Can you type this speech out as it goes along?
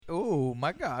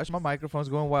my gosh, my microphone's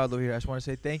going wild over here. I just want to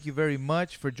say thank you very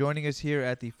much for joining us here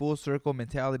at the Full Circle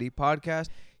Mentality Podcast.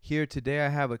 Here today, I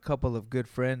have a couple of good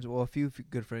friends. Well, a few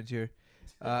good friends here.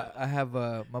 I have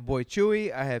my boy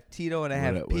Chewy. I have Tito, and I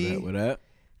have P. What up?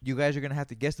 You guys are gonna have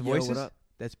to guess the voices. What up?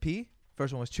 That's P.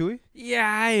 First one was Chewy.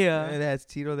 Yeah. And that's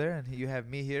Tito there, and you have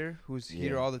me here, who's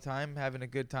here all the time, having a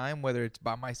good time, whether it's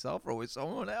by myself or with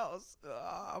someone else.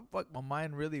 Fuck, my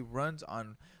mind really runs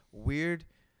on a weird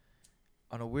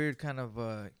kind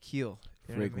of keel.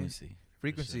 You know what I mean?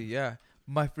 Frequency, sure. yeah.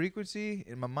 My frequency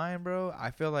in my mind, bro.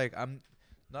 I feel like I'm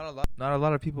not a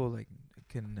lot of people like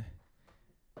can.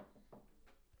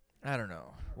 I don't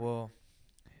know. Well,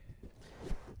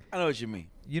 I know what you mean.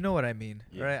 you know what I mean,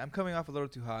 Yeah. right? I'm coming off a little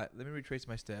too hot. Let me retrace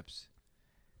my steps.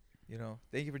 You know,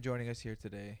 thank you for joining us here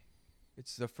today.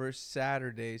 It's the first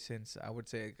Saturday since I would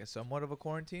say like somewhat of a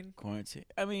quarantine.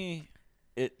 I mean,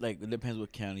 it depends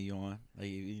what county you're on. Like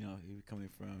you know, if you're coming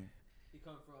from. You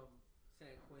come from San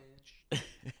Quentin.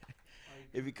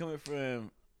 If you're coming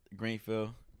from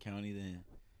Greenfield County, then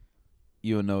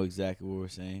you'll know exactly what we're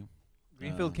saying.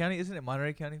 Greenfield County, isn't it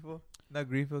Monterey County, fool? Not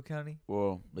Greenfield County.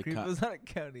 Well, Greenfield's not a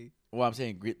county. well, I'm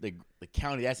saying the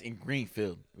county that's in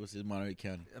Greenfield, which is Monterey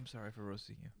County. I'm sorry for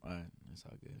roasting you. All right, that's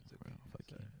all good. Bro.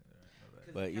 Fuck you.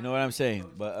 Sorry. But you know what I'm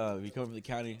saying. But if you come from the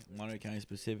county, Monterey County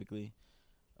specifically,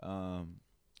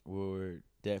 we're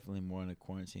definitely more in the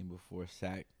quarantine before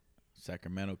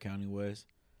Sacramento County was.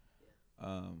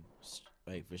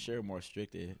 Like for sure more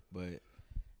restricted, but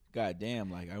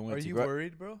goddamn, like I went. Are you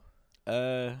worried, bro?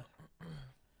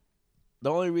 The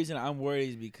only reason I'm worried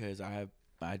is because I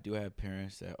do have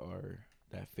parents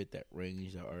that fit that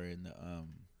range that are in the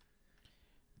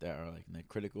that are like in a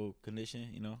critical condition.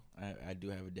 You know, I do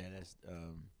have a dad that's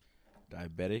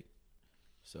diabetic,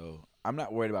 so I'm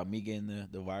not worried about me getting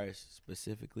the virus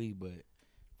specifically. But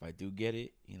if I do get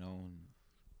it, you know,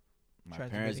 my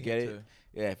parents get it,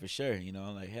 yeah, for sure. You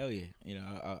know, like hell yeah. You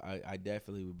know, I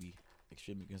definitely would be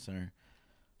extremely concerned.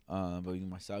 But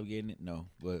myself getting it, no.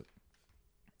 But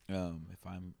if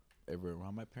I'm ever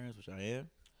around my parents, which I am,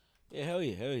 yeah, hell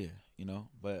yeah. You know,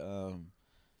 but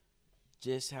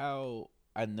just how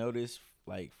I noticed,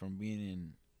 like from being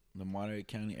in the Monterey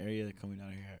County area,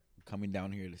 coming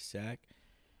down here to Sac,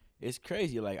 it's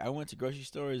crazy. Like I went to grocery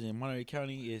stores in Monterey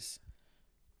County.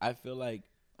 I feel like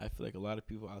a lot of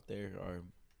people out there are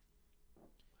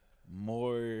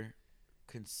more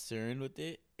concerned with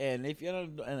it. And if you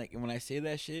don't, and like when I say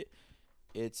that shit,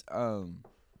 it's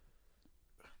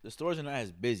the stores are not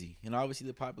as busy. And obviously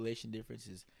the population difference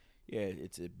is, yeah,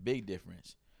 it's a big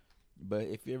difference. But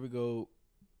if you ever go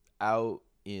out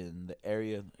in the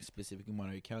area, specifically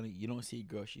Monterey County, you don't see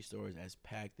grocery stores as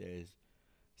packed as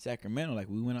Sacramento. Like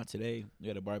we went out today, we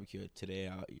had a barbecue today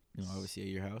out, you know, obviously at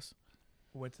your house.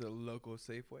 Went to the local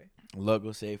Safeway.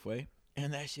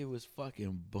 And that shit was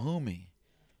fucking booming.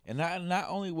 And not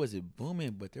only was it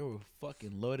booming, but they were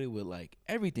fucking loaded with like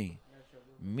everything,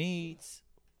 meats.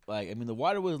 Like I mean, the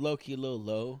water was low key a little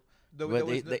low. The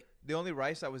only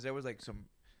rice that was there was like some.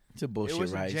 It's a bullshit it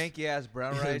was rice. Some janky ass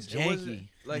brown rice. Janky. It wasn't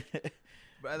like,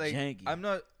 but like Janky. I'm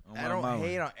not. I don't mama.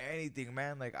 hate on anything,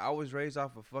 man. Like I was raised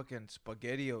off of fucking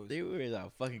SpaghettiOs. They were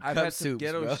out fucking I've cup had some soups,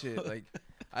 ghetto bro. shit. Like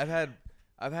I've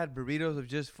had burritos of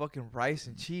just fucking rice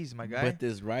and cheese, my guy. But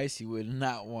this rice you would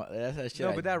not want. That's that shit.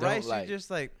 No, I but that don't rice like. you just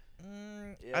like.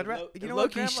 Yeah, I'd rather. You know low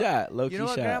what, key Grandma? shot. Low key You know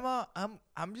what, shot. Grandma?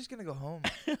 I'm just gonna go home.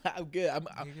 I'm good. I'm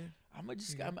You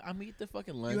good? gonna eat the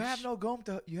fucking lunch. You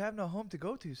have no home to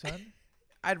go to, son.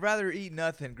 I'd rather eat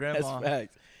nothing, Grandma. That's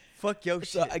facts. Fuck your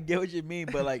So shit. I get what you mean,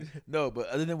 but like no, but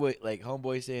other than what like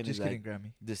homeboy saying Just is kidding, like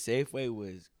Grammy. the Safeway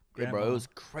was, yeah, bro, Grandma. it was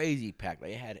crazy packed.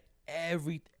 Like it had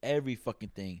every fucking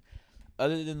thing,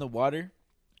 other than the water,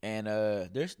 and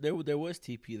there was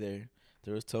TP there,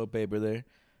 there was toilet paper there.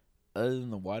 Other than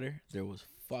the water, there was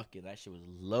fucking that shit was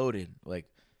loaded. Like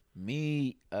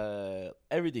meat,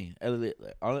 everything.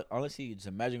 Honestly, just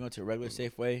imagine going to a regular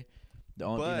Safeway. The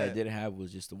only thing that I didn't have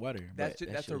was just the water.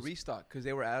 That's a restock because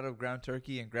they were out of ground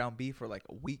turkey and ground beef for like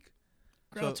a week.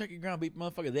 Ground turkey, ground beef,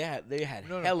 motherfucker. They had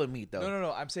No. hella meat though.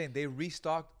 No. I'm saying they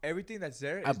restocked everything that's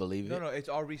there. I believe it. No, it's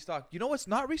all restocked. You know what's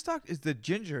not restocked is the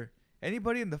ginger.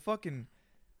 Anybody in the fucking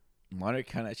Monterey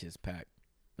County, that shit's packed.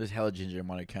 There's hella ginger in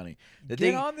Monterey County.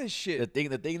 on this shit. The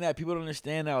thing that people don't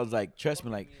understand now is like, trust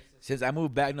me, like since I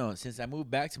moved back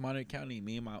to Monterey County,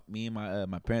 me and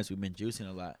my parents, we've been juicing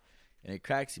a lot, and it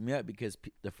cracks me up because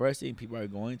the first thing people are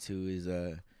going to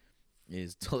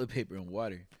is toilet paper and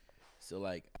water. So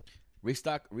like,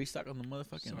 restock on the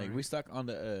motherfucking restock on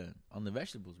the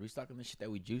vegetables, restock on the shit that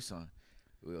we juice on.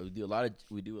 We do a lot of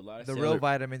the real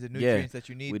vitamins and nutrients that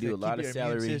you need we to do a keep lot of your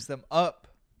celery. immune system up.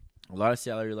 A lot of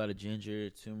celery, a lot of ginger,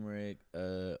 turmeric,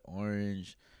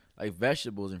 orange, like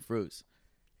vegetables and fruits.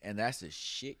 And that's the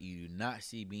shit you do not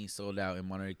see being sold out in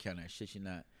Monterey County. That shit you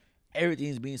not.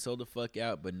 Everything's being sold the fuck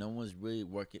out, but no one's really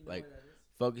working, like,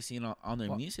 focusing on their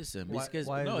immune system. It's because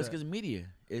it's because media.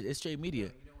 It's straight media.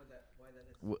 You know why that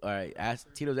is? All right,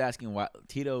 Tito's asking why.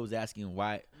 Tito's asking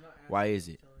why. Why is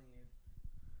it?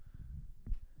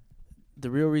 The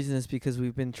real reason is because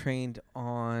we've been trained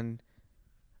on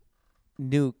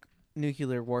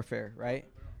nuclear warfare, right?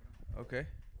 Okay.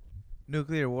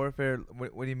 Nuclear warfare.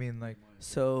 What do you mean, like?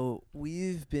 So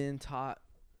we've been taught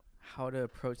how to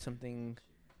approach something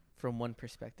from one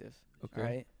perspective. Okay.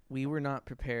 Right? We were not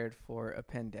prepared for a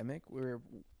pandemic. We were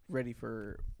ready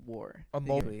for war.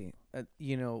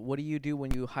 You know, what do you do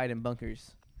when you hide in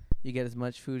bunkers? You get as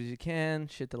much food as you can,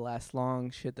 shit that lasts long,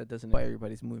 shit that doesn't. Why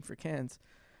everybody's moving for cans.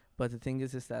 But the thing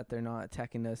is that they're not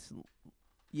attacking us.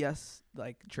 Yes,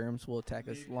 like germs will attack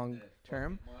us long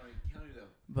term.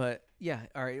 But yeah,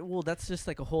 all right. Well, that's just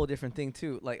like a whole different thing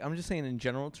too. Like I'm just saying in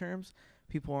general terms,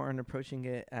 people aren't approaching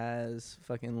it as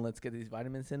fucking let's get these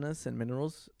vitamins in us and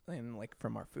minerals and like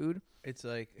from our food. It's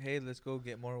like, hey, let's go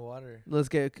get more water. Let's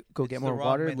get more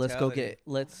water. Let's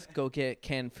go get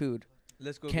canned food.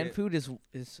 Let's go. Canned food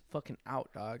is fucking out,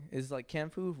 dog. It's like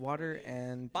canned food, water,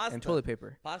 and Pasta. and toilet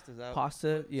paper. Pasta's out.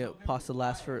 Pasta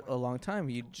lasts for a long time.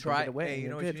 You Try it away. Hey, you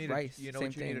know what good. you need? Rice, You know same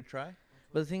what you thing. need to try?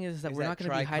 But the thing is that Is we're that not going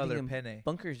to be hiding tricolor in penne.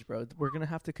 bunkers, bro. We're going to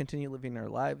have to continue living our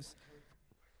lives.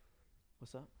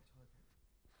 What's up?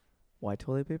 Why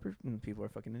toilet paper? People are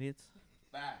fucking idiots.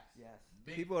 Yes.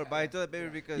 People are buying toilet paper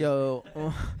because Yo,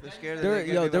 they're scared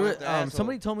that there were somebody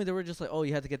somebody told me they were just like, oh,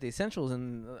 you had to get the essentials,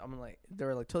 and I'm like, they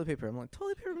were like toilet paper. I'm like,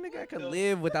 toilet paper, nigga, I could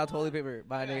live without toilet paper.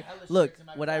 But look,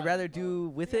 would I rather do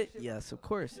with it? Yes, of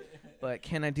course. But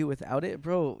can I do without it,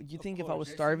 bro? You think if I was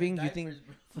starving, you think,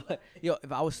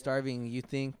 if I was starving, you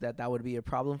think that would be a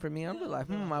problem for me? I'd be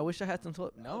like, I wish I had some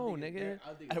toilet. No, nigga.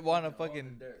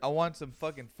 I want some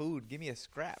fucking food. Give me a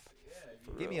scrap.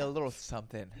 Give me a little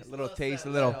something, a little taste, a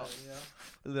little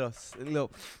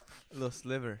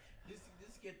sliver.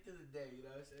 Just get through the day, you know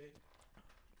what I'm saying?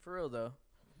 For real though.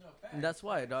 And that's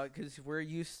why, dog, because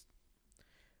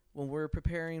when we're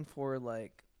preparing for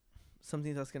like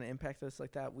something that's gonna impact us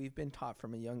like that, we've been taught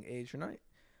from a young age, or not,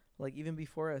 like even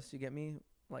before us. You get me?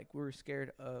 Like we're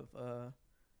scared of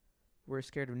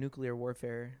nuclear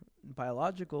warfare,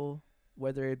 biological,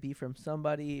 whether it be from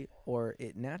somebody or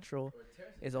it natural,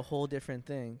 is a whole different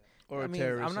thing. Or I a mean,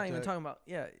 terrorist I'm not even attack. talking about.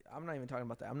 Yeah, I'm not even talking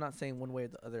about that. I'm not saying one way or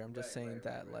the other. I'm just saying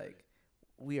that like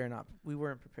we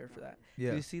weren't prepared for that.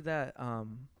 Yeah. Do you see that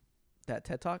that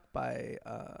TED Talk by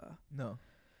No,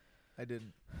 I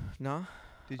didn't. no?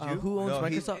 Did you? Who owns No,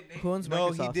 Microsoft? Who owns No,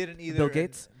 Microsoft? he didn't either. Bill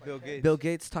Gates? Bill Gates. Bill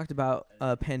Gates talked about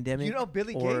a pandemic. You know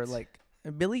Billy or Gates? like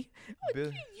Billy?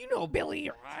 Bill- You know Billy,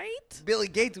 right? Billy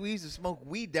Gates. We used to smoke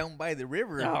weed down by the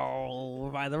river. Oh,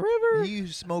 by the river. We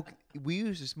used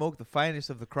to smoke the finest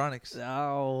of the chronics.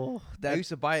 Oh, I that used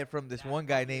to buy it from this one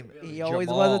guy named he always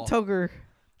Jamal. was a toker.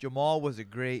 Jamal was a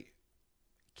great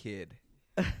kid.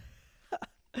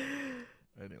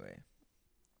 Anyway,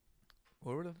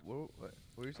 what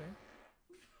were you saying?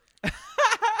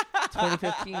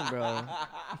 2015, bro.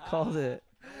 He called it.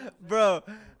 Bro,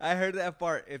 I heard that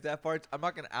part. If that part, I'm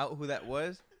not gonna out who that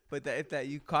was, but if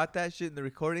you caught that shit in the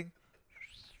recording,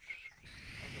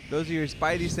 those are your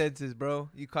spidey senses, bro.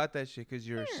 You caught that shit because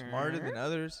you're smarter than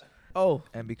others, Oh,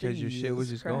 and because your shit was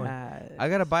Jesus just going. Christ. I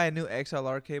gotta buy a new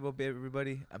XLR cable,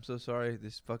 everybody. I'm so sorry.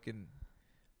 This fucking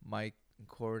mic and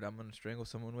cord, I'm gonna strangle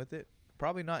someone with it.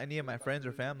 Probably not any of my friends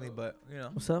or family, but you know,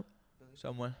 What's up?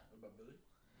 someone.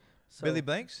 So, Billy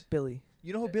Blanks. Billy.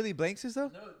 You know who Billy Blanks is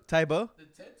though? Tybo. The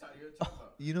TED Talk you're talking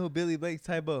about. You know who Billy Blanks?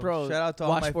 Tybo. Bro, shout out to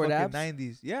all my washboard fucking abs?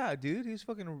 90s. Yeah, dude, he's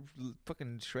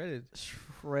fucking shredded.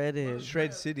 Shredded.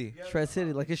 Shred City. Shred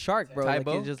City, like a shark, bro. Like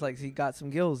Tybo? he just like he got some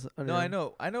gills. Under No, I him.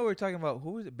 know. We're talking about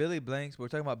who is it? Billy Blanks. But we're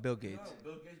talking about Bill Gates.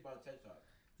 Bill Gates about TED Talk.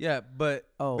 Yeah, but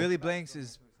Oh, Billy Blanks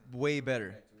is way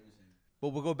better. But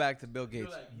we'll go back to Bill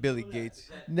Gates. Billy Gates.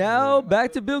 now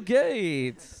back to Bill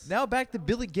Gates. Now back to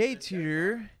Billy Gates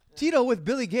here. Tito with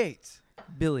Billy Gates.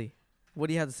 Billy, what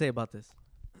do you have to say about this?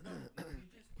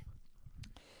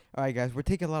 All right, guys, we're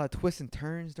taking a lot of twists and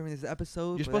turns during this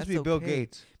episode. You're but supposed to be that's Bill okay,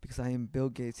 Gates. because I am Bill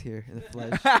Gates here in the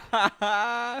flesh.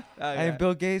 I I am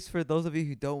Bill Gates. For those of you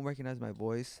who don't recognize my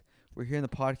voice, we're here in the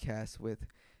podcast with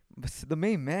the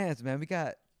main mans, man. We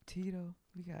got Tito,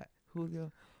 we got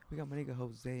Julio, we got my nigga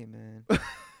Jose, man.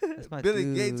 That's my Billy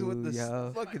dude, Gates with the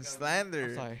yo. fucking slander.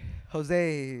 I'm sorry,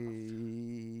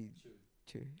 Jose.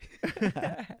 Chew.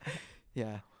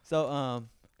 Yeah. So,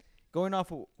 going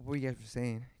off of what you guys were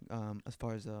saying, as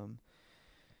far as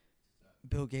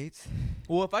Bill Gates.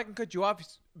 Well, if I can cut you off,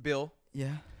 Bill,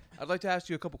 Yeah. I'd like to ask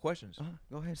you a couple questions.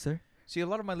 Go ahead, sir. See, a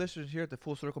lot of my listeners here at the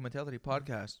Full Circle Mentality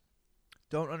podcast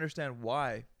don't understand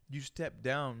why you stepped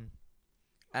down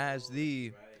as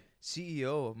the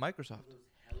CEO of Microsoft.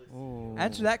 Oh.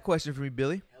 Answer that question for me,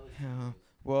 Billy. Yeah.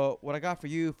 Well, what I got for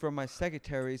you from my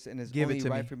secretaries, and it's Give it only to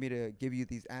right me. for me to give you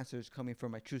these answers coming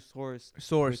from my true source,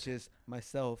 Source. which is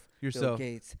myself, Bill Yourself.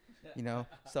 Gates. You know,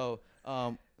 so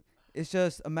it's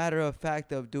just a matter of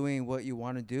fact of doing what you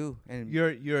want to do, and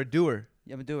You're a doer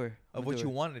I'm a doer of what you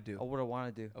want to do. or what I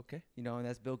want to do. Okay. You know, and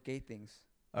that's Bill Gates things.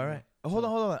 All you know. right. Oh, hold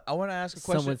on. I want to ask a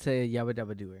question. Some would say yabba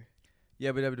dabba doer.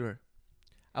 Yeah, but doer.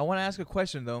 I want to ask a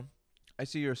question though. I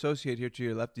see your associate here to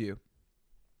your left of you.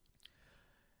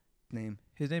 Name.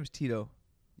 His name's Tito.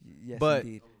 Yes, But-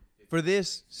 indeed. For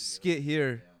this skit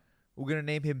here, we're gonna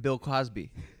name him Bill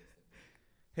Cosby.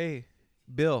 Hey,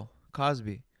 Bill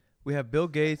Cosby. We have Bill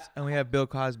Gates and we have Bill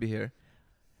Cosby here.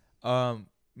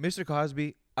 Mr.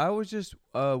 Cosby, I was just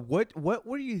what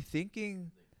were you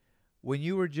thinking when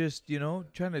you were just,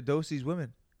 trying to dose these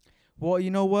women? Well,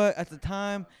 you know what? At the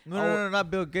time, No,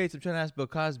 not Bill Gates. I'm trying to ask Bill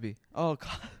Cosby. oh,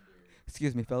 God.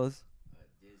 Excuse me, fellas.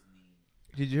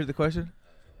 Did you hear the question?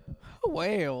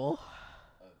 Well,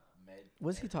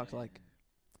 what's he talk like?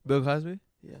 Bill Cosby?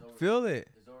 Yeah. Feel it.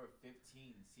 There's over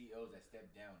 15 CEOs that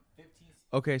stepped down. 15.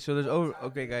 Okay, so there's over.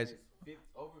 Okay, guys.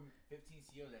 Over 15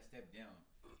 CEOs that stepped down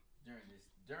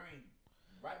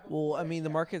right before. Well, I mean, the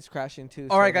market's crashing too.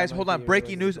 All so right, that guys, might hold be on. a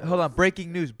Breaking news. realistic Hold on. price.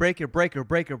 Breaking news. Breaker.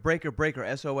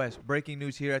 SOS. Breaking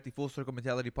news here at the Full Circle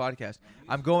Mentality Podcast.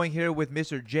 I'm going here with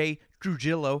Mr. Jay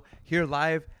Trujillo here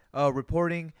live,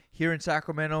 reporting here in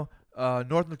Sacramento,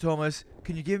 North Natomas.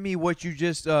 Can you give me what you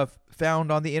just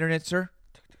found on the internet, sir?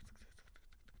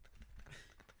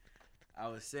 I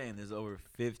was saying there's over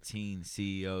 15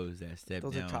 CEOs that stepped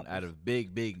Those are down choppers. out of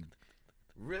big,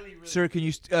 really, Sir, can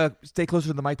you stay closer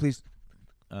to the mic, please?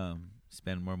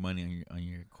 spend more money on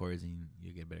your cores and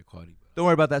you get better quality. Don't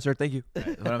worry about that, sir. Thank you.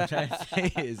 What I'm trying to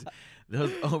say is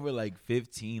there's over like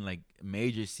 15 like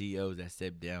major CEOs that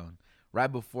stepped down right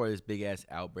before this big ass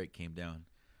outbreak came down.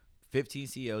 15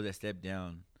 CEOs that stepped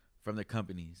down from their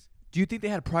companies. Do you think they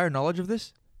had prior knowledge of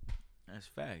this? That's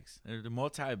facts. They're the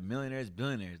multi-millionaires,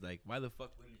 billionaires. Like, why the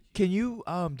fuck wouldn't you? Can you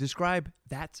describe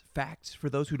that's facts for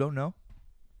those who don't know,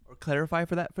 or clarify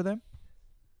for them?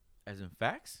 As in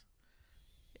facts?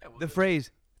 Yeah, well, The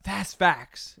phrase "that's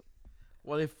facts."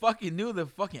 well, they fucking knew the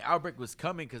fucking outbreak was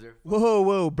coming because they're.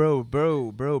 Whoa,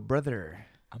 brother.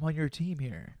 I'm on your team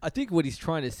here. I think what he's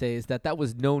trying to say is that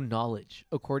was no knowledge,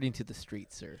 according to the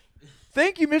streets, sir.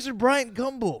 Thank you, Mr. Bryant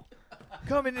Gumbel,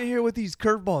 coming in here with these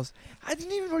curveballs. I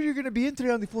didn't even know you were going to be in today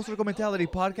on the Full Circle Mentality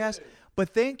Podcast, but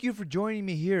thank you for joining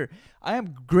me here. I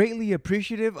am greatly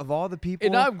appreciative of all the people.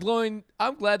 And I'm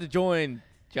glad to join,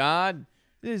 John.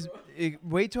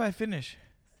 Wait till I finish.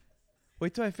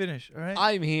 All right?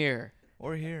 I'm here.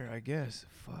 Or here, I guess.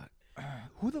 Fuck.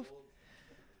 Who the...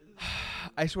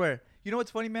 I swear. You know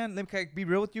what's funny, man? Let me be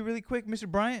real with you really quick, Mr.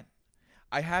 Bryant.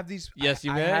 I have these... Yes,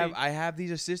 you I may. have these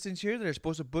assistants here that are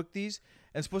supposed to book these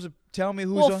and supposed to tell me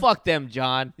who's Well, on... fuck them,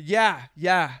 John. Yeah.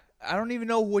 I don't even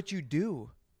know what you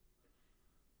do.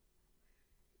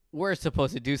 We're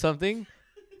supposed to do something.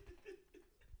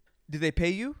 Did they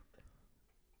pay you?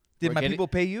 Did We're my getting- people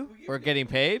pay you? We're getting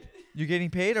paid. You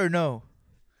getting paid or no?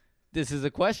 This is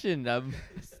a question. I'm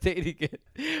stating it.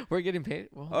 We're getting paid.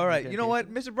 Well, All we're right. getting You know paid.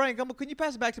 what, Mr. Brian Gumbel, can you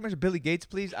pass it back to Mr. Billy Gates,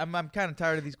 please? I'm kind of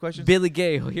tired of these questions. Billy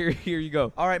Gay. Here you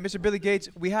go. All right, Mr. Billy Gates,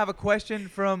 we have a question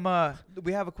from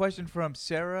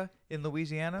Sarah in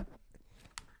Louisiana.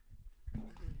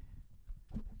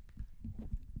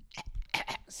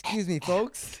 Excuse me,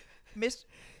 folks.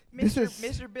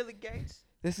 Mr. Billy Gates.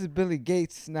 This is Billy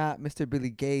Gates, not Mr. Billy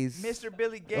Gaze. Mr.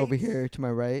 Billy Gates. Over here to my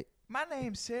right. My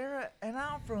name's Sarah, and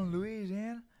I'm from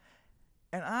Louisiana.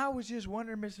 And I was just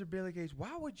wondering, Mr. Billy Gates,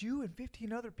 why would you and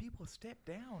 15 other people step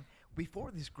down before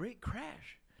this great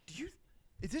crash?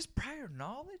 Is this prior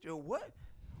knowledge or what?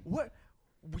 What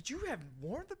would you have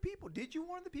warned the people? Did you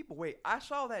warn the people? Wait, I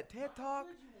saw that TED Talk.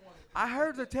 I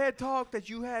heard the TED Talk that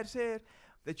you had said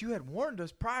that you had warned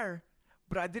us prior,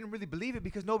 but I didn't really believe it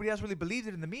because nobody else really believed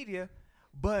it in the media.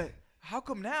 But how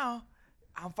come now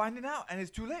I'm finding out and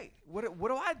it's too late? What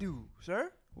do I do,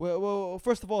 sir? Well,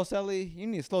 first of all, Sally, you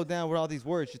need to slow down with all these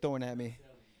words you're throwing at me.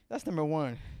 That's number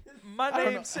one. My I don't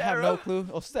know. name's I have Sarah. no clue.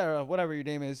 Oh, Sarah, whatever your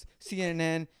name is.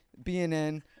 CNN,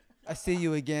 BNN. I see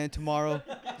you again tomorrow.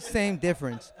 Same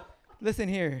difference. Listen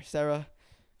here, Sarah.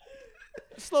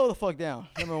 Slow the fuck down.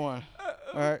 Number one.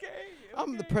 All right.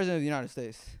 I'm the president of the United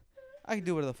States. I can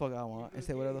do whatever the fuck I want and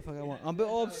say whatever the fuck I want.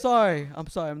 I'm sorry.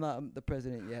 I'm not the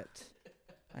president yet.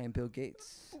 I am Bill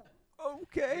Gates.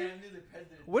 Okay.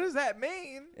 What does that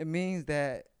mean? It means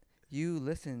that you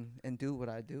listen and do what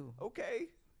I do. Okay.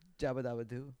 Jabba dabba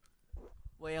do.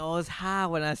 Wait, I was high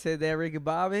when I said that, Ricky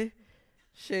Bobby.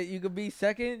 Shit, you could be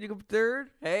second, you could be third.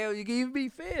 Hell, you can even be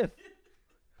fifth.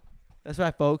 That's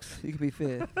right, folks. You can be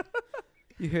fifth.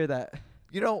 You hear that?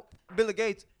 You know, Billy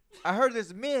Gates, I heard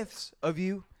there's myths of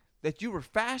you that you were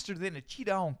faster than a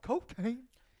cheetah on cocaine.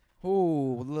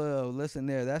 Oh, listen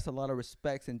there. That's a lot of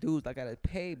respects and dues I gotta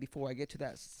pay before I get to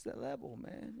that level,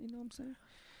 man. You know what I'm saying?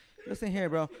 Listen here,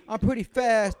 bro. I'm pretty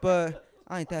fast, but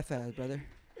I ain't that fast, brother.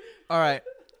 All right.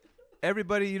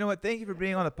 Everybody, you know what? Thank you for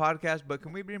being on the podcast, but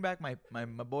can we bring back my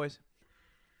boys?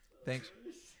 Thanks.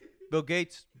 Bill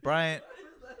Gates, Bryant,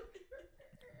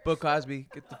 Bill Cosby,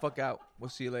 get the fuck out. We'll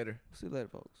see you later. See you later,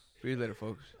 folks. See you later,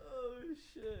 folks. Oh,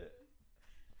 shit.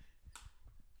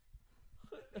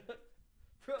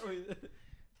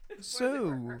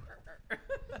 So,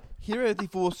 here at the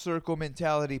Full Circle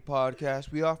Mentality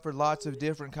Podcast, we offer lots of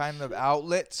different kind of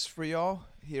outlets for y'all.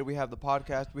 Here we have the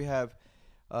podcast. We have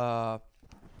a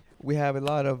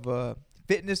lot of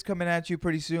fitness coming at you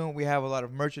pretty soon. We have a lot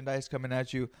of merchandise coming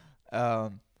at you.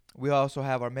 We also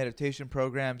have our meditation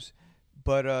programs.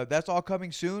 But that's all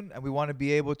coming soon, and we want to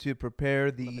be able to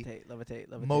prepare the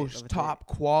most top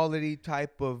quality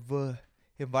type of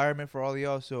environment for all of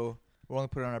y'all. So we're only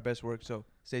putting on our best work. So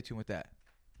stay tuned with that.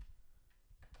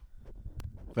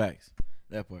 Facts.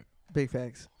 That part. Big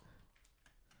facts.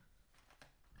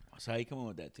 So how you coming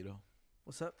with that, Tito?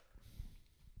 What's up?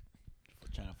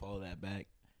 For trying to follow that back.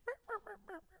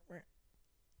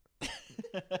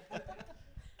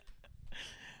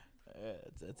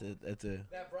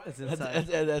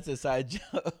 That's a side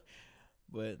joke.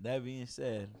 But that being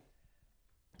said,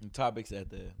 the topics that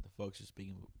the folks are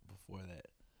speaking before that,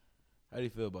 how do you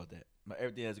feel about that?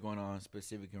 Everything that's going on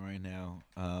specifically right now,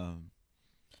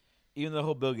 even the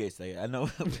whole Bill Gates thing. I know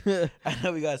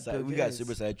we got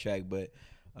super sidetracked, but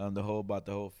the whole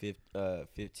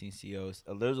 15 CEOs.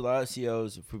 There's a lot of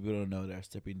CEOs, for people who don't know, that are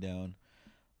stepping down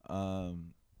for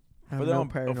their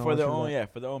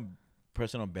own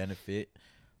personal benefit,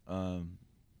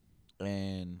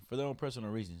 and for their own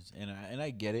personal reasons, and I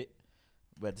get it,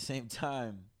 but at the same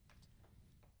time,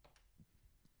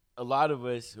 a lot of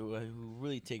us who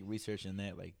really take research in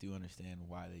that do understand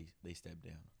why they step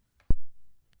down.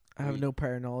 I have no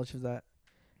prior knowledge of that.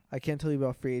 I can't tell you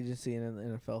about free agency in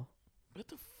the NFL. What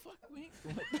the fuck, man?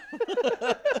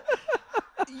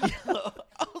 Yo,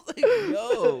 I was like,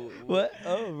 yo, what?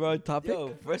 Oh, wrong topic.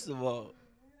 Yo, first of all.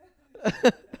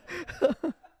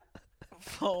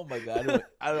 Oh my god!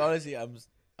 I honestly, I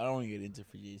don't want to get into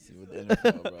free agency with the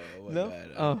NFL, bro. Oh my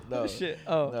god. No shit.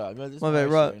 Oh, no, my bad.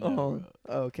 Right now, oh,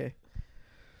 okay.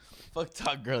 Fuck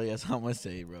Todd Gurley. That's all I'm gonna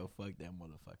say, bro. Fuck that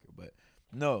motherfucker. But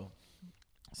no,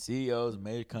 CEOs,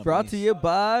 major companies. Brought to you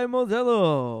by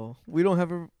Modelo. We don't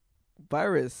have a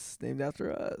virus named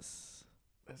after us.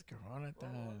 That's Corona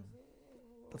time.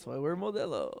 That's why we're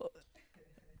Modelo.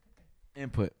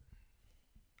 Input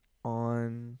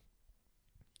on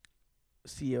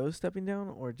CEOs stepping down,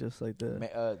 or just like the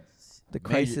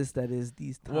crisis that is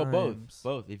these times? Well,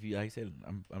 both. If you, like I said,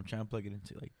 I'm trying to plug it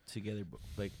into together,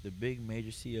 like the big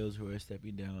major CEOs who are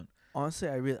stepping down. Honestly,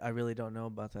 I really don't know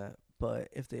about that, but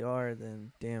if they are,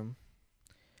 then damn.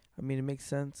 I mean, it makes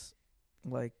sense.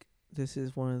 Like, this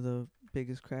is one of the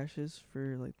biggest crashes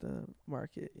for the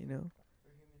market, in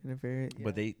a very. Yeah.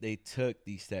 But they took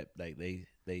the step, they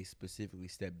specifically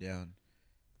stepped down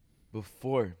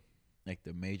before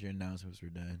the major announcements were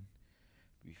done,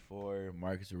 before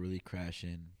markets were really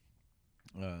crashing.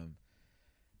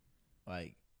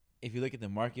 If you look at the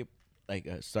market,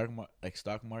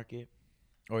 stock market,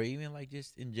 or even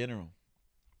just in general,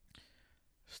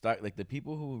 the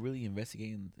people who really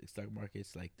investigate in the stock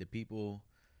markets, the people.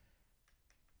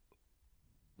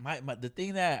 The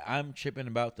thing that I'm tripping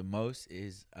about the most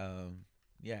is, I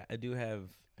do have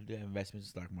investments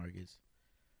in stock markets.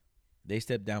 They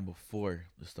stepped down before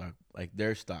the stock,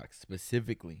 their stocks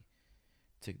specifically,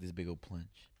 took this big old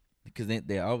plunge, because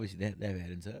they obviously have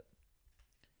heads up,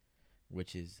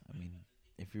 which is, I mean,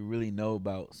 if you really know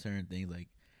about certain things, it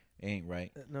ain't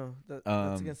right. No,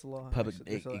 that's against the law. Public,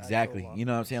 exactly. Law. You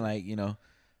know what I'm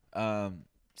saying?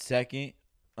 Second,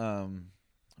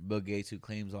 Bill Gates, who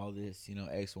claims all this,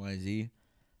 X, Y, and Z,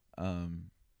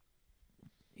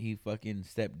 he fucking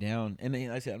stepped down. And then,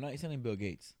 like I said, I'm not saying Bill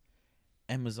Gates.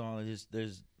 Amazon is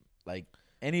there's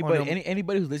anybody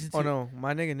anybody who's listening to. Oh no,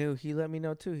 my nigga knew. He let me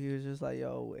know too. He was just like,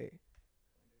 "Yo, wait,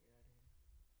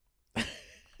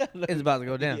 it's about to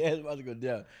go down." Yeah, it's about to go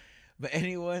down. But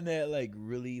anyone that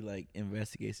really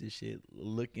investigates this shit,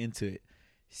 look into it.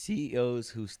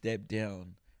 CEOs who step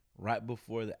down right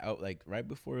before right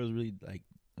before it was really like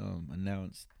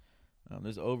announced.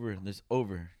 There's over.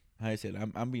 How I said,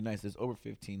 I'm being nice. There's over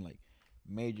 15 like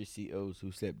major CEOs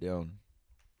who stepped down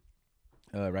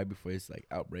right before this like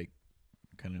outbreak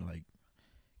kind of like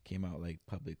came out like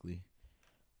publicly.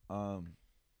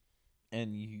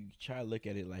 And you try to look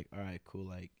at it like, all right, cool,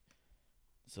 like,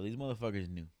 so these motherfuckers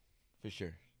knew, for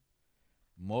sure,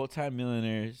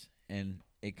 multi-millionaires, and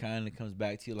it kind of comes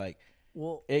back to you like,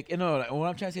 Well, like, what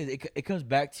I'm trying to say is it comes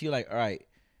back to you like, all right,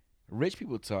 rich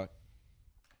people talk,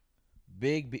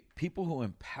 big people who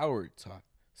empowered talk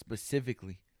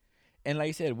specifically, and like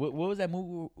I said, what was that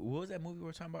movie? What was that movie we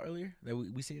were talking about earlier that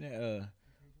we seen that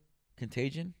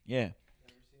Contagion? Yeah.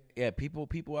 Yeah,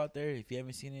 people out there, if you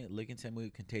haven't seen it, look into that movie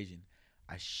Contagion.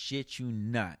 I shit you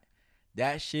not.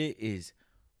 That shit is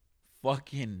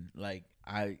fucking like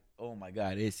oh my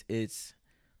god, it's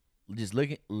just look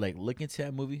into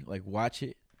that movie, like watch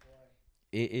it.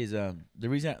 It is the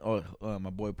reason my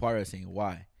boy Parra is saying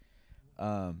why.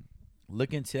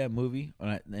 Look into that movie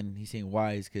and he's saying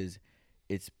why is because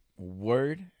it's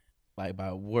word like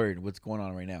by word what's going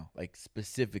on right now, like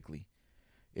specifically.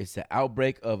 It's the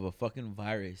outbreak of a fucking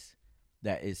virus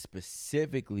that is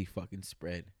specifically fucking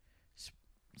spread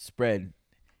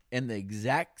in the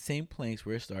exact same place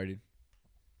where it started,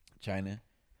 China,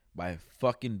 by a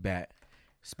fucking bat.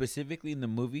 Specifically in the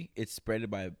movie, it's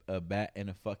spread by a bat and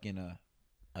a fucking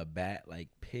a bat like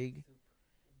pig.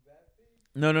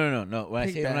 No. When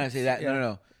I say that, yeah.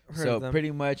 no. Heard So of them.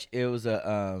 pretty much it was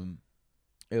a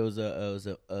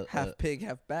half pig,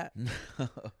 half bat, no,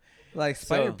 like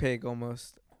spider So- pig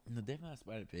almost. definitely not a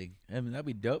spider pig. I mean, that'd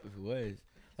be dope if it was.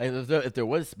 Like if there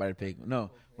was a spider pig. No,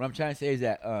 what I'm trying to say is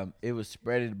that it was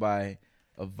spreaded by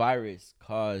a virus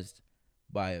caused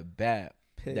by a bat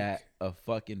Pig. that a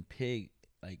fucking pig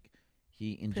like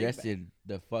he bat. ingested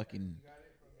the fucking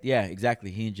yeah,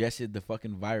 exactly. He ingested the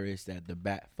fucking virus that the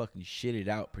bat fucking shitted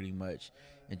out pretty much.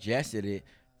 Ingested it.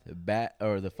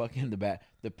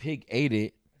 The pig ate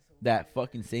it. That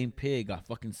fucking same pig got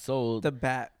fucking sold. The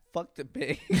bat fucked the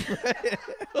pig.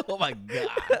 Oh my god.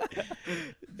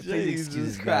 Please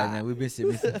excuse us, guys, man. We've been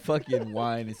sipping some fucking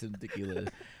wine and some tequila.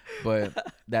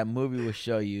 But that movie will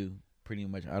show you pretty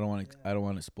much I don't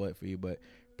want to spoil it for you, but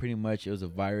pretty much it was a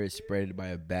virus spread by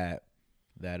a bat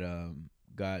that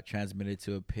got transmitted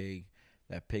to a pig.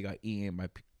 That pig got eaten by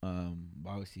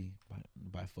obviously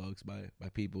by folks, by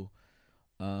people.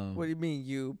 What do you mean,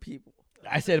 you people?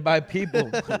 I said by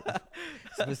people.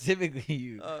 Specifically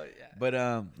you. Oh yeah. But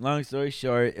long story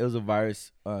short, it was a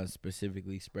virus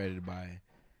specifically spreaded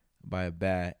by a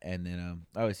bat, and then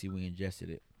obviously we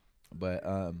ingested it. But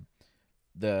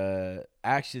the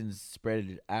actions spread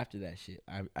it after that shit.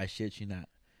 I shit you not.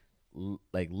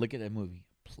 Like look at that movie.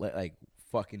 Play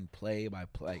by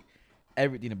play. Like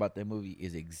everything about that movie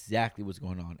is exactly what's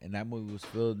going on. And that movie was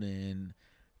filmed in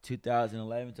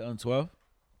 2011, 2012.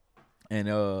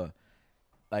 And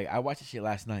like I watched the shit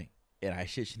last night, and I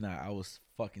shit you not, I was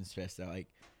fucking stressed out. Like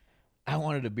I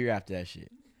wanted a beer after that shit,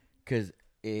 cause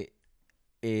it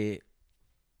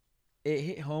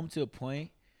hit home to a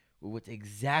point with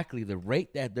exactly the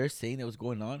rate that they're saying that was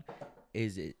going on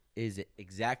is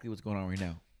exactly what's going on right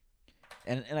now.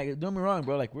 And like don't get me wrong,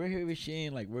 bro. Like we're here with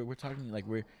Shane, like we're talking, like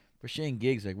we're sharing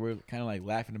gigs, like we're kind of like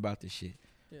laughing about this shit.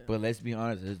 Yeah. But let's be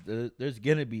honest, there's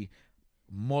gonna be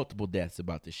multiple deaths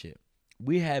about this shit.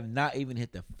 We have not even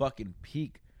hit the fucking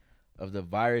peak of the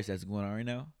virus that's going on right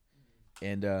now.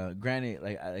 And granted,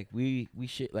 like we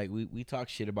talk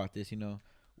shit about this, you know.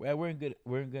 Well, we're in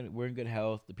good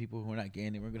health. The people who are not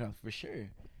getting it, we're in good health for sure.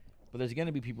 But there's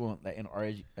gonna be people like in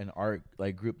our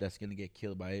like group that's gonna get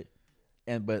killed by it.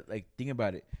 But like think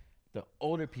about it, the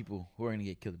older people who are gonna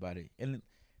get killed by it. And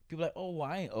people are like, oh, well,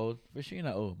 I ain't old. For sure you're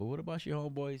not old. But what about your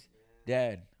homeboys,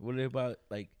 dad? What about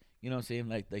like, you know what I'm saying?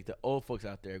 Like the old folks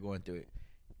out there going through it.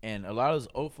 And a lot of those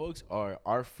old folks are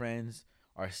our friends,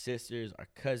 our sisters, our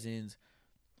cousins,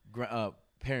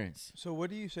 parents. So what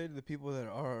do you say to the people that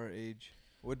are our age?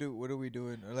 What are we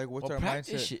doing? Or like what's our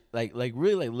practice mindset? shit. Like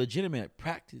really like legitimate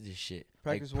practice this shit.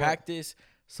 Practice like what? practice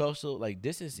social like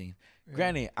distancing. Yeah.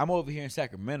 Granted, I'm over here in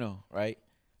Sacramento, right?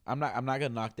 I'm not gonna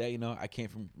knock that, you know. I came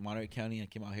from Monterey County and I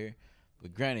came out here.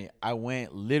 But granted, I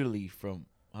went literally from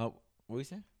what you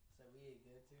saying?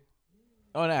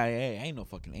 Oh no, I ain't no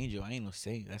fucking angel. I ain't no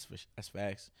saint. That's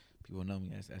facts. People know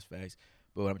me. That's facts.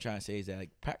 But what I'm trying to say is that like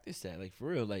practice that, like for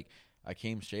real. Like I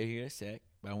came straight here to Sac,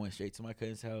 but I went straight to my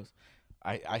cousin's house.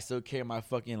 I still carry my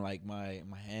fucking like my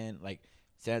hand like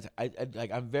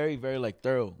I'm very very like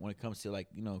thorough when it comes to like,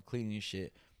 you know, cleaning your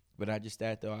shit. But I just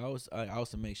that though I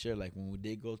also make sure like when we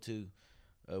did go to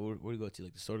where we go to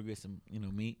like the store to get some, you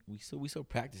know, meat, we still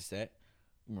practice that.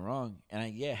 I'm wrong,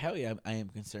 and hell yeah, I am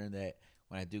concerned that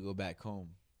when I do go back home,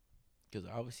 because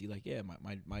obviously, like, yeah,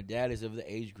 my dad is of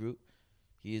the age group.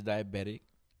 He is diabetic,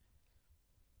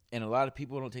 and a lot of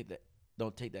people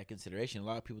don't take that consideration. A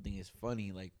lot of people think it's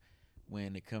funny, like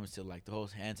when it comes to like the whole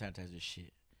hand sanitizer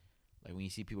shit. Like when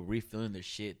you see people refilling their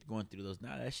shit, going through those.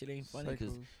 Nah, that shit ain't funny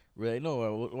because really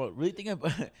really think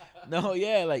about. No,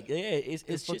 yeah, like it's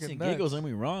shits and giggles. Don't get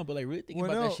me wrong, but like really think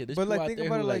about that shit. There's but people like out think there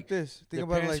about who, it like this. Think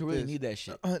about it like who really this. need that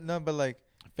shit. No, but like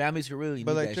families who really need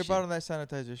but like that trip shit. out on that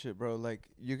sanitizer shit, bro. Like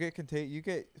you get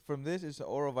from this. It's an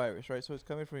oral virus, right? So it's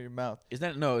coming from your mouth. It's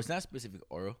not specific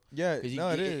oral. Yeah, it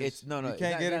is. It's no. You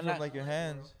can't get it from like your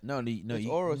hands. No, it's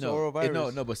oral. It's oral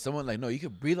virus. No, but someone like you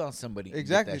could breathe on somebody.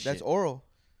 Exactly, that's oral.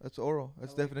 That's oral.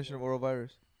 That's the definition of oral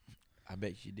virus. I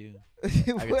bet you do.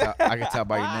 I can tell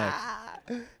by your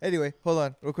neck. Anyway, hold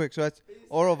on real quick. So that's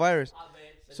oral virus.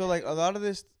 So like a lot of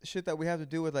this shit that we have to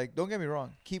do with, like, don't get me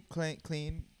wrong, keep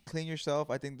clean yourself.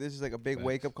 I think this is like a big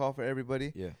wake up call for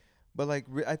everybody. Yeah. But like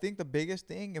I think the biggest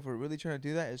thing, if we're really trying to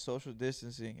do that, is social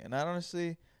distancing. And I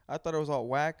thought it was all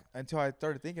whack until I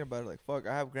started thinking about it. Like, fuck,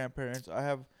 I have grandparents, I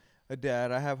have a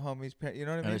dad, I have homies, you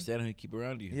know what I mean? Understand who you keep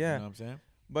around you. Yeah. You know what I'm saying?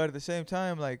 But at the same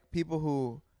time, like,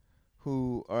 people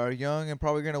who are young and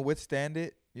probably gonna withstand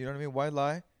it, you know what I mean? Why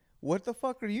lie? What the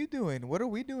fuck are you doing? What are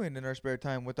we doing in our spare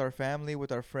time with our family, with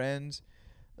our friends,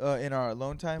 in our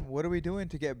alone time? What are we doing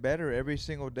to get better every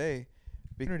single day?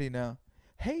 Community now.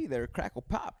 Hey there, crackle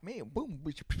pop, man, boom.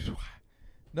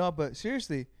 No, but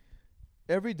seriously,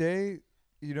 every day,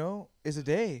 you know, is a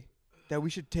day that we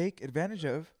should take advantage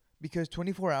of, because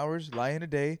 24 hours lie in a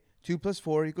day. 2 +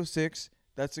 4 = 6.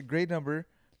 That's a great number.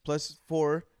 Plus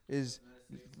 4 is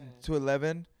to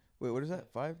 11. Wait, what is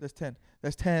that? 5? That's 10.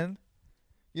 That's 10.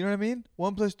 You know what I mean?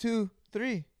 1 + 2,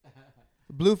 3.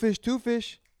 Blue fish, 2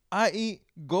 fish. I eat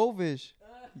goldfish.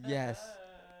 Yes.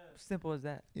 Simple as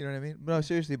that. You know what I mean? No,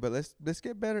 seriously, but let's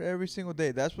get better every single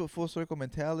day. That's what full circle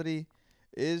mentality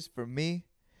is for me.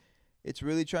 It's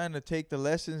really trying to take the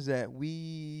lessons that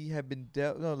we have been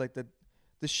dealt. No, like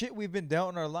the shit we've been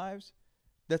dealt in our lives.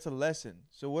 That's a lesson.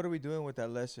 So what are we doing with that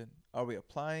lesson? Are we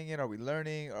applying it? Are we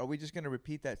learning? Are we just going to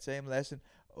repeat that same lesson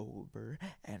over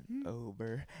and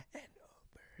over and over?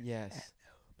 Yes. And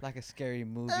over. Like a scary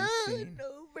movie scene.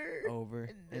 Over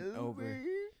and over.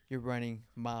 You're running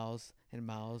miles and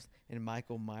miles, and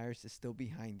Michael Myers is still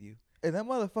behind you. And that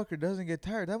motherfucker doesn't get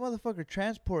tired. That motherfucker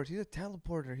transports. He's a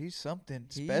teleporter. He's something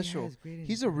special.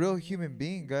 He's a real human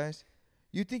being, guys.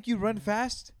 You think you run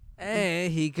fast? Hey,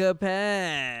 he could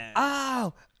pass.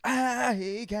 Oh,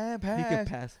 he can pass. He can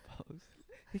pass balls.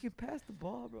 He can pass the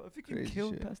ball, bro. If he can kill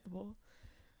and pass the ball,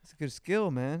 that's a good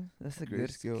skill, man. That's a good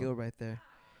skill right there.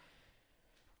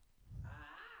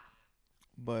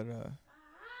 But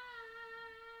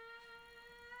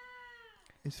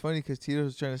it's funny because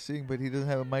Tito's trying to sing, but he doesn't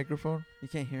have a microphone. You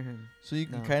can't hear him. So you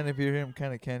can kind of hear him,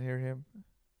 kind of can't hear him.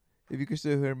 If you can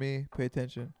still hear me, pay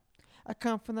attention. I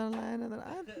come from the land of the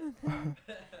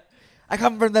I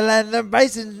come from the land of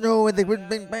bison snow with the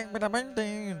bang bang bang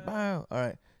bang. Wow. All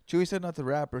right. Chewy said not to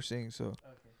rap or sing, so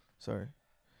sorry.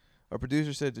 Our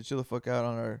producer said to chill the fuck out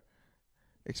on our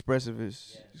expressive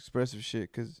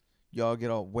shit, because y'all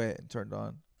get all wet and turned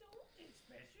on.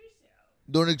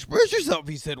 Don't express yourself,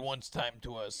 he said once time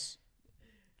to us.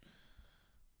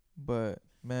 But,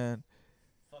 man.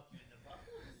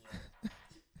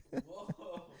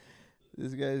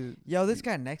 This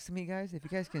guy next to me, guys, if you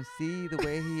guys can see the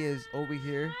way he is over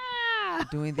here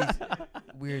doing these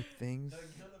weird things.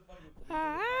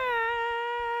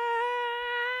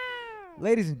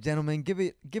 Ladies and gentlemen, give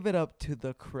it up to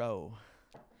the crow.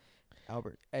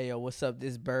 Albert. Hey, yo, what's up?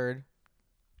 This bird.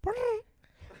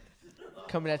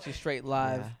 Coming at you straight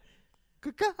live.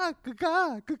 Yeah.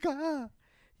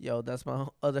 Yo, that's my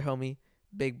other homie,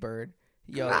 Big Bird.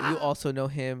 Yo, you also know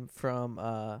him from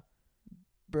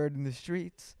Bird in the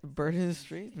Streets. Bird in the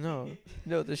Streets? No,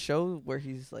 the show where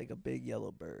he's like a big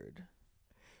yellow bird.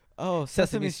 Oh,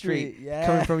 Sesame Street. Yeah.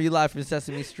 Coming from you live from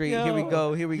Sesame Street. Here we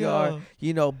go.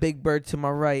 You know, big bird to my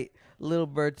right, little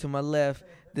bird to my left.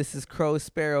 This is Crow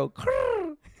Sparrow.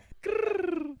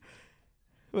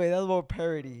 Wait, that was more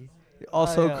parody.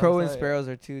 Also, crow and sparrows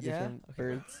are two different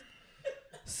birds.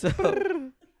 So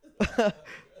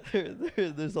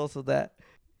there's also that.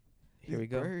 Here we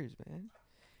go. Birds, man.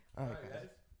 All right, guys.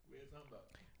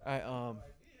 All right,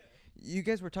 you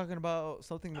guys were talking about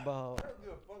something about.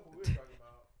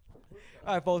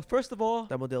 All right, folks. First of all,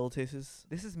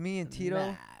 this is me and Tito.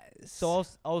 Nice. So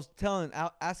I was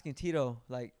asking Tito,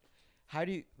 like, how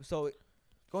do you? So,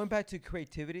 going back to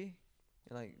creativity,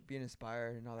 and like being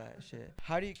inspired and all that shit.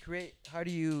 How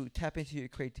do you tap into your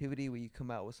creativity when you come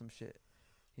out with some shit?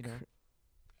 You know.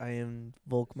 I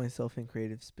invoke myself in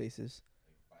creative spaces,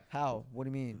 How? What do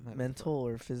you mean? Like, mental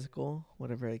or physical,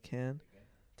 whatever I can,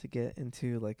 to get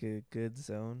into like a good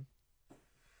zone.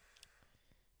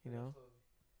 You know,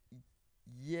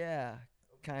 Yeah,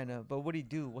 kind of. But what do you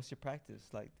do? What's your practice?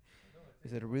 Like,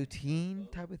 is it a routine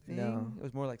type of thing? No. It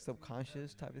was more like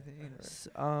subconscious type of thing.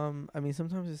 I mean,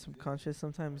 sometimes it's subconscious.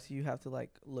 Sometimes you have to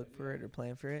like look for it or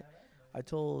plan for it. I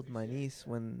told my niece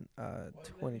when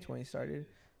 2020 started,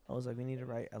 I was like, we need to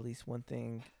write at least one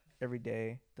thing every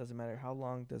day. Doesn't matter how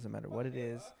long. Doesn't matter what it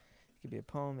is. It could be a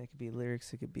poem. It could be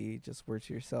lyrics. It could be just words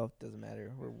to yourself. Doesn't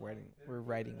matter. We're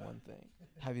writing one thing.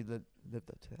 Have you lived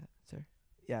up to that, sir?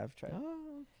 Yeah, I've tried.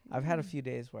 Oh, I've had a few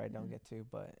days where I don't get to,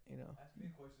 but you know,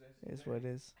 it is what it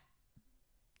is.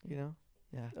 You know,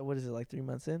 yeah, what is it like 3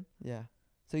 months in? yeah.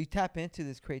 So you tap into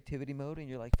this creativity mode, and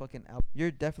you're like fucking.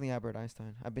 You're definitely Albert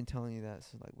Einstein. I've been telling you that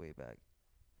since like way back.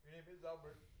 Your name is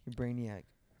Albert. You're brainiac,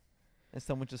 and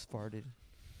someone just farted.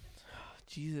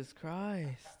 Jesus Christ!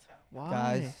 Why?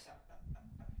 Guys,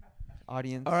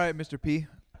 audience. All right, Mr. P.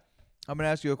 I'm gonna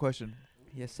ask you a question.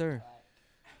 Yes, sir.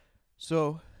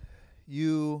 So,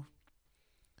 you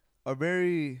are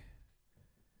very,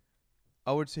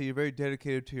 I would say you're very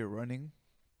dedicated to your running.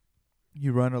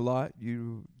 You run a lot.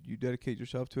 You dedicate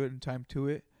yourself to it and time to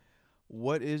it.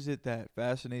 What is it that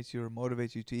fascinates you or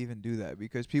motivates you to even do that?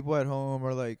 Because people at home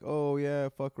are like, oh, yeah,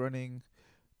 fuck running.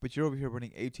 But you're over here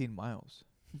running 18 miles,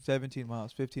 17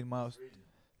 miles, 15 miles,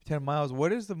 10 miles.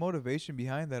 What is the motivation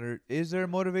behind that? Or is there a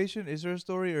motivation? Is there a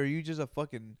story? Or are you just a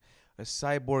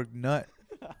cyborg nut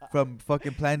from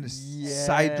fucking planet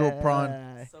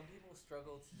Sidropron? Some people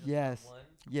struggle to just Yes. run one.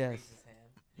 Yes. raise his hand.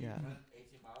 Yeah.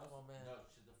 18 miles? Come on, man. No,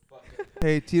 shut the fuck up.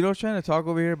 Hey, Tito's trying to talk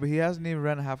over here, but he hasn't even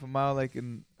run a half a mile like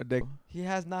in a day. He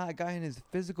has not gotten his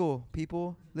physical.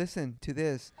 People, listen to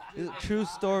this. This is a true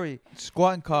story.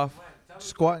 Squat and cough.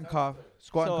 Squat and cough.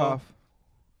 Squat and So- cough.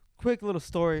 Quick little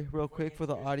story, real quick for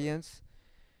the audience.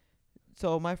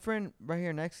 So my friend right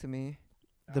here next to me,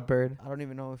 The bird. I don't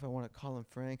even know if I want to call him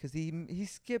friend, because he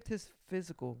skipped his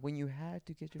physical when you had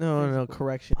to get your No, physical.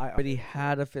 correction. I already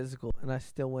had a physical, and I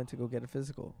still went to go get a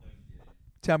physical.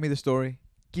 Tell me the story.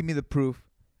 Give me the proof.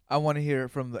 I want to hear it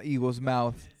from the eagle's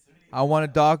mouth. I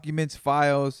want documents,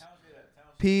 files.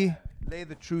 P, lay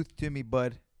the truth to me,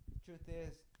 bud. Truth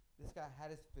is, this guy had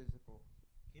his physical.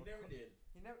 He never did.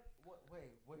 He never.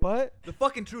 Wait. What? The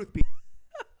fucking truth, P.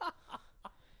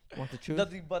 You want the truth?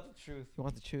 Nothing but the truth. You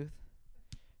want the truth?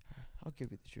 I'll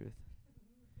give you the truth.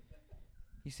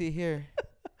 You see here,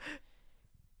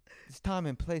 this time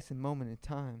and place and moment in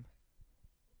time,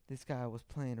 this guy was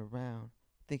playing around,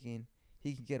 thinking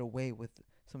he could get away with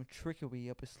some trickery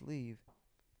up his sleeve.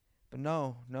 But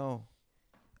no.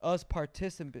 Us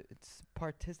participants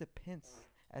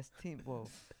as team. Whoa, what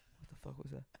the fuck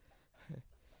was that?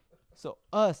 So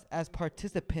us as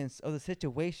participants of the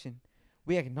situation,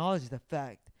 we acknowledge the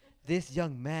fact this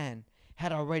young man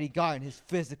had already gotten his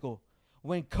physical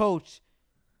when coach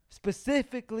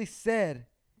specifically said,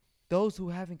 those who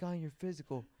haven't gotten your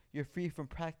physical, you're free from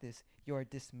practice. You are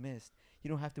dismissed. You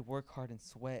don't have to work hard and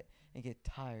sweat and get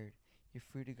tired. You're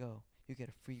free to go. You get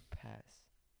a free pass.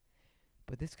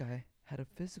 But this guy had a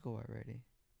physical already.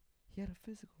 He had a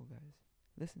physical, guys.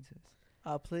 Listen to this.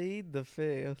 I played the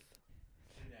fifth.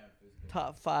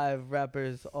 Top 5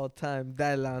 rappers all time.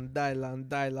 Dylan.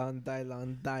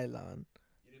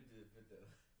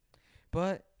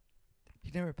 But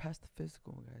he never passed the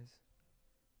physical, guys.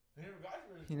 He never got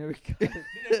yours. He never got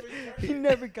it. He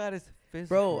never got his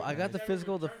physical. Bro, I got the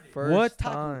physical the first What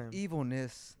type time. of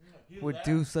evilness He would left-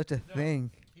 do such a no,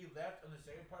 thing? He left on the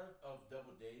second part of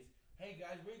Double Days. Hey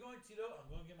guys, where you going, Tito? I'm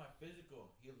going to get my physical.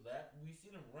 He left. We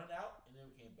seen him run out and never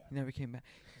came back. He never came back.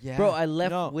 Yeah. Bro, I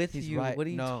left No, with he's you. right. What are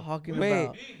you No. talking Wait,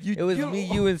 about? you, It was me,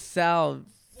 you, and Sal,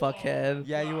 fuckhead.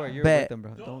 Yeah, you were. You're Bet. with them,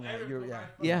 bro. Don't lie. ever You're, put yeah. my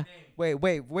fucking Yeah.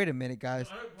 name. Wait a minute, guys.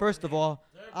 Don't ever put First my of name. all,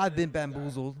 Don't ever put I've my been name in that.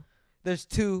 bamboozled. There's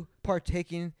 2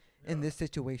 partaking in No. this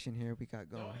situation here we got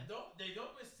going. They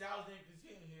don't miss Sal's name because he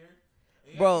ain't here.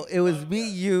 And he Bro, ain't it was fucked me,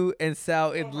 up. you, and Sal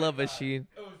Oh in my Love God. Machine.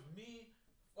 It was me,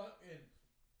 fucking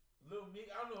Lil Meek.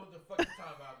 I don't know what the fuck you're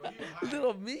talking about, but you were high.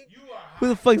 Little Meek? You are high. Who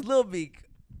the fuck's Lil Meek?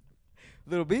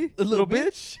 Little B? Little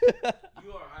bitch?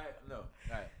 You are high. No.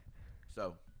 Alright.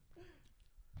 So,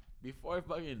 before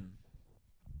fucking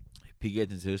P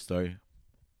gets into his story,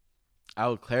 I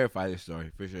will clarify this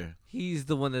story for sure. He's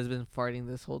the one that's been farting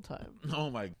this whole time. Oh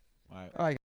my. Alright. All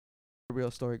right.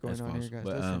 Real story going That's on false, here, guys.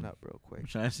 but, Listen up real I'm quick.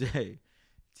 trying to say,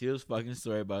 Tito's fucking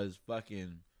story about his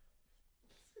fucking.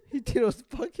 He did us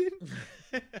fucking.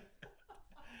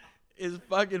 His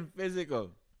fucking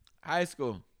physical. High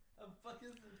school. I'm fucking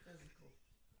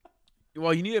physical.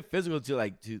 Well, you need a physical to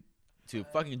to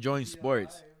fucking join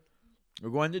sports. We're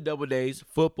going to double days,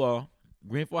 football,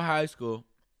 Greenfield High School.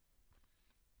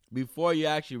 Before you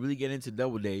actually really get into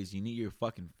double days, you need your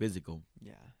fucking physical.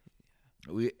 Yeah.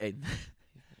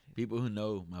 People who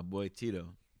know my boy Tito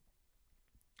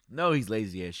know he's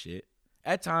lazy as shit.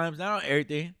 At times, not on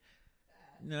everything.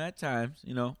 At times,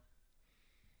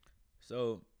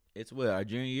 So it's what, our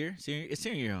junior year? It's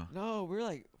senior year, huh? No, we're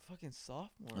like fucking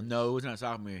sophomores. No, it was not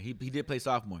sophomore year. He did play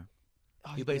sophomore.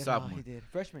 Oh, he played did, sophomore. He did.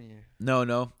 Freshman year.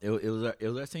 No, it was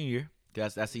our senior year.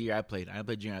 That's the year I played. I didn't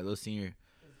play junior. I was senior year.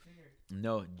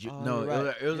 No,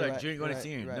 it was our junior going to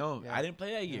senior. Right, no, yeah. I didn't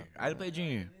play that year. I didn't play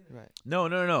junior year. Right. No.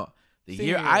 The Senior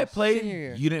year year, I played, senior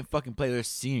year. you didn't fucking play their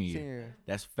senior year. Senior year.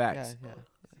 That's facts. Yeah.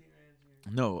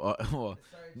 No,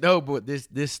 no, but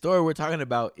this story we're talking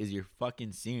about is your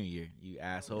fucking senior year, you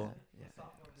asshole. Yeah.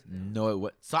 No, it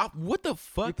what? What the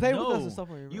fuck? You played no. with us in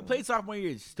sophomore year. You bro. played sophomore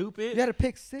year, stupid. You had a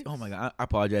pick 6. Oh my god, I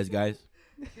apologize, guys.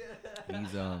 He's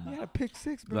You had a pick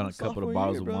 6, bro. on a couple of sophomore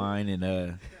bottles year, of bro. wine and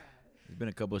there's been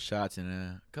a couple of shots and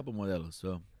a couple more Modelos.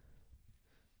 So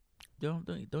don't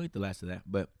eat the last of that.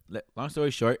 But long story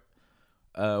short,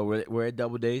 we're at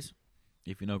double days.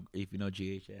 If you know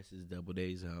GHS is double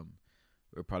days.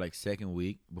 We're probably like second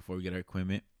week before we get our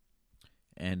equipment,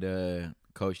 and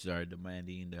coaches are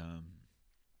demanding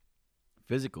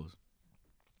physicals.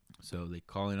 So they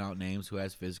calling out names who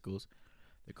has physicals.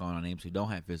 They're calling out names who don't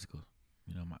have physicals.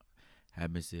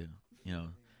 Happens to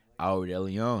Albert De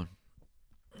Leon.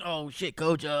 Oh shit,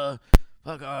 coach. I'm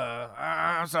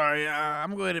sorry.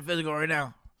 I'm going to physical right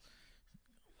now.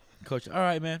 Coach, all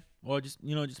right, man. Well,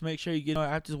 just make sure you get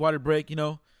after this water break.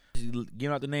 Just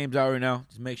giving out the names out right now.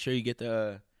 Just make sure you get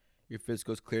your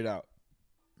physicals cleared out.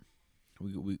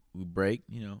 We break.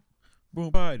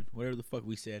 Boom, pride. Whatever the fuck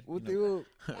we said.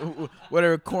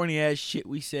 Whatever corny ass shit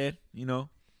we said.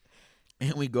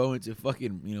 And we go into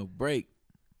fucking break.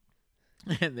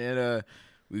 And then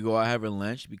we go out having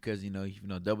lunch because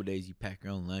double days you pack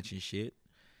your own lunch and shit.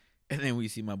 And then we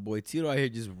see my boy Tito out here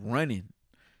just running.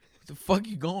 What the fuck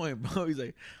you going, bro? He's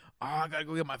like, oh, I gotta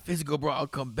go get my physical, bro. I'll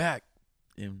come back.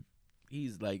 And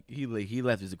he's like, he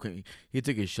left his equipment. He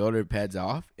took his shoulder pads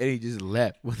off and he just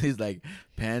left with his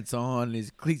pants on, his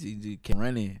cleats. He just kept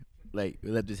running. We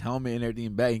left his helmet and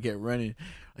everything back and kept running.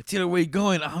 Like, Tito, where you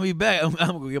going? I'll be back. I'm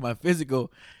gonna go get my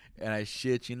physical. And I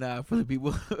shit you not, for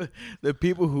the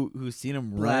people who seen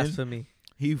him run, Blasphemy.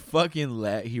 he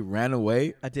fucking he ran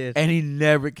away. I did. And he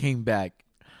never came back.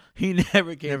 He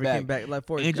never came back. Like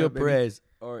Forrest Angel Gump, baby. Perez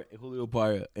or Julio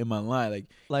Parra in my line.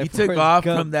 Like he took Forrest off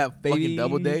Gump, from that baby. fucking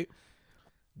double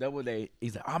day.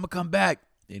 He's like, I'm gonna come back,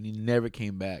 and he never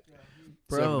came back.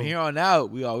 So Bro. from here on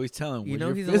out, we always tell him, You where's know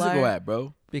your he's a physical liar. at,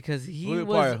 bro? Because he Julio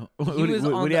was Parra. on the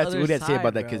What do you have other to say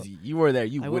about that? side, Because bro. you were there,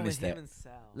 you I went witnessed with him that. and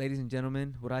Sal. Ladies and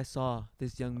gentlemen, what I saw,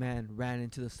 this young man ran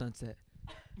into the sunset.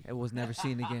 It was never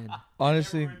seen again.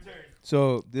 Honestly,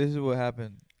 so this is what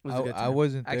happened. It was a good I time.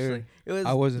 wasn't Actually, there. it was.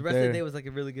 I wasn't the rest of there. the day was like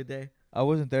a really good day. I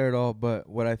wasn't there at all. But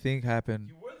what I think happened.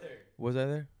 You were there. Was I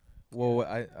there? Well,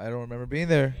 I don't remember being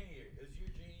there. It was your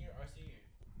junior, our senior.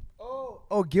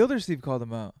 Oh, Gildersleeve called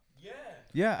him out. Yeah.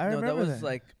 Yeah, I No, remember that was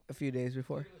like a few days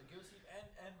before.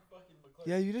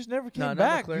 Yeah, you just never came No, not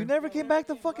back. McClure. You never came back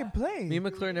to fucking play. Me and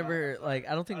McClure never I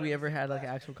don't think we ever had like an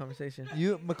actual conversation.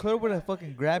 McClure would have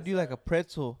fucking grabbed you like a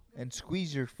pretzel and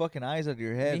squeezed your fucking eyes out of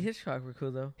your Me and head. Hitchcock were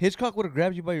cool though. Hitchcock would have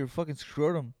grabbed you by your fucking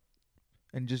scrotum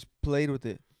and just played with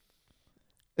it.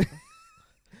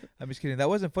 I'm just kidding. That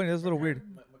wasn't funny. That was a little weird.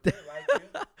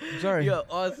 I'm sorry. Yo,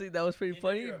 honestly, that was pretty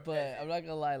funny, but I'm not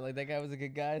gonna lie. Like that guy was a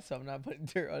good guy, so I'm not putting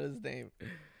dirt on his name.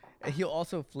 And he'll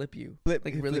also flip you, Flip,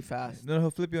 like he really flip- fast. No, he'll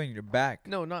flip you on your back.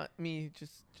 No, not me.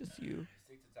 Just you.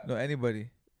 No, anybody.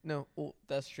 No, well,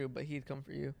 that's true, but he'd come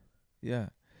for you. Yeah.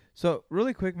 So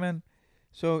really quick, man.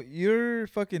 So you're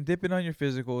fucking dipping on your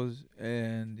physicals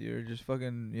and you're just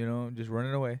fucking, just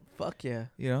running away. Fuck yeah.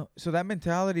 So that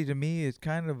mentality to me is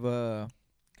kind of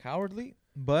cowardly,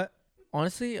 but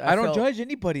Honestly, I don't felt- judge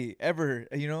anybody ever,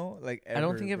 like ever, I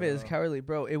don't think of it as bro. cowardly,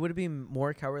 bro. It would have been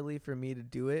more cowardly for me to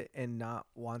do it and not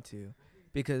want to,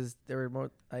 because there were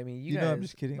more. I mean, you You guys, know I'm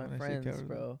just kidding my when I say friends, cowardly.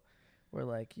 bro, were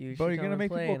like, you Bro, should you're come gonna and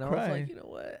make play. people and I was cry. like, you know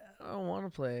what? I don't want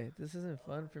to play. This isn't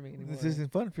fun for me anymore. This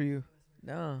isn't fun for you.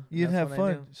 No, You didn't have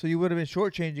fun, so you would have been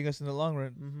shortchanging us in the long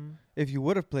run Mm-hmm. if you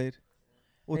would have played.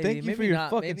 Well, Maybe- thank you for maybe your not.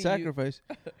 fucking Maybe you- sacrifice.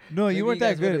 No, Maybe you you weren't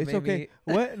that guys good. would've It's made okay.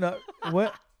 What? No.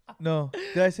 What? No.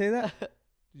 Did I say that? Did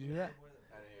you hear that?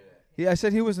 Yeah, I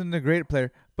said he wasn't a great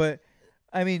player, but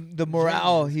I mean the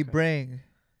morale he bring.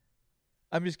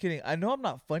 I'm just kidding. I know I'm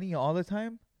not funny all the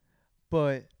time,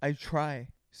 but I try.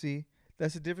 See,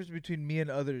 that's the difference between me and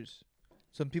others.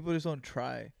 Some people just don't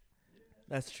try.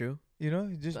 That's true. You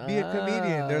know, just be a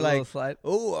comedian. They're like,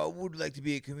 oh, I would like to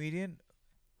be a comedian.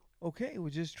 Okay, well,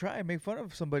 just try and make fun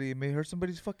of somebody. It may hurt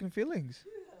somebody's fucking feelings.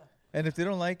 And if they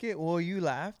don't like it, well, you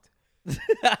laughed.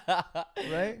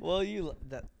 Right? Well, you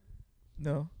that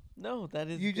No. no, that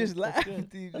is You good. just That's laughed. good.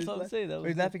 You That's just what I'm laughed. saying. That Are was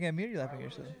you good. laughing at me or are you laughing at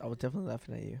yourself? I was definitely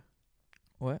laughing at you.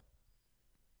 What?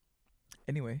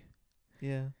 Anyway.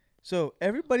 Yeah. So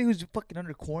everybody who's fucking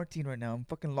under quarantine right now, I'm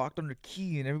fucking locked under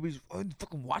key, and everybody's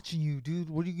fucking watching you, dude.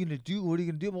 What are you gonna do? What are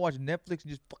you gonna do? I'm gonna watch Netflix and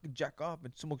just fucking jack off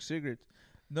and smoke cigarettes.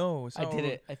 No, it's I not did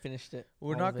what it. I finished it.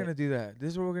 We're All not of gonna it. do that. This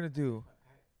is what we're gonna do.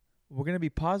 We're gonna be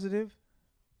positive,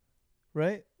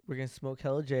 right? We're gonna smoke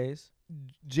hella J's.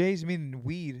 J's meaning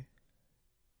weed.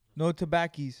 No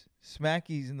tobackies,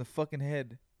 smackies in the fucking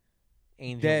head.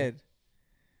 Angel. Dead.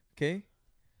 Okay?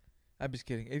 I'm just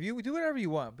kidding. If you do whatever you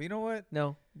want, but you know what?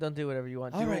 No, don't do whatever you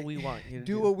want. All Do right. what we want you to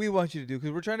Do what we want you to do,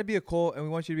 because we're trying to be a cult and we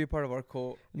want you to be a part of our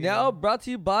cult. you Now know? brought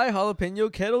to you by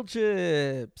Jalapeno Kettle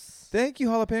Chips. Thank you,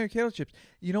 jalapeno kettle chips.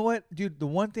 You know what, dude? The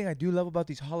one thing I do love about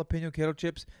these jalapeno kettle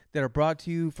chips that are brought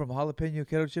to you from jalapeno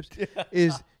kettle chips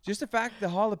is just the fact that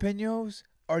jalapenos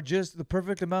are just the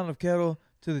perfect amount of kettle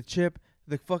to the chip.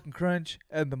 The fucking crunch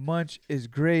and the munch is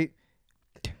great.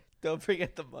 Don't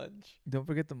forget the munch. Don't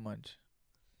forget the munch.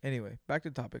 Anyway, back to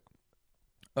the topic.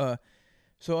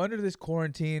 So under this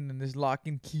quarantine and this lock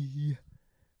and key,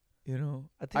 you know,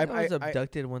 I think I was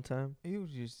abducted one time. you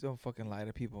just don't fucking lie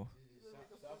to people.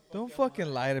 Don't fucking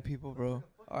lie to people, bro.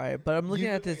 All right, but I'm looking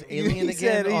You- at this you- alien he again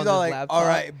said on he's this all like, laptop. all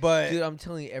right, but Dude, I'm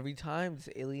telling you, every time this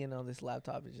alien on this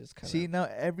laptop is just kind of. see now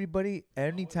everybody,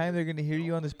 anytime they're gonna hear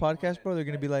you on this podcast, bro, they're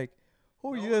gonna be like,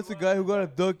 oh yeah, that's the guy who got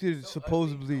abducted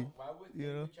supposedly. You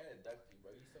know,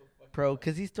 Bro,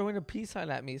 because he's throwing a peace sign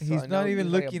at me. So he's I know not even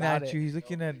he's like looking about at it. you. He's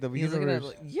looking at the He's looking at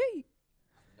universe. it like, yay!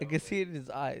 I can see it in his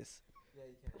eyes.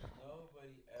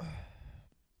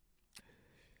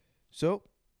 So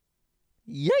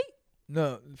Yay!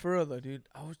 no, for real though, dude.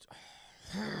 I was.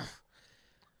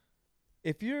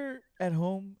 If you're at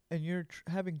home and you're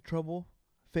having trouble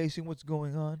facing what's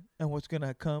going on and what's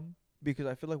gonna come, because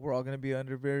I feel like we're all gonna be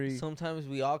under very. Sometimes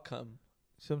we all come.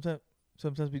 Sometimes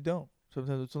we don't.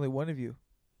 Sometimes it's only one of you.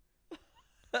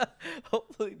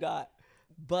 Hopefully not.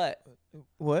 But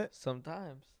What?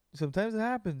 sometimes. Sometimes it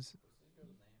happens.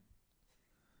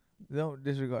 Don't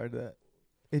disregard that.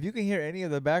 If you can hear any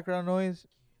of the background noise,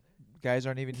 guys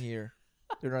aren't even here.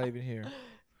 They're not even here.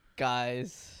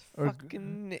 Guys. Or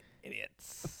Fucking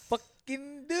idiots.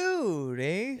 Fucking dude,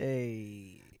 eh?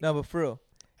 Hey. No, but for real,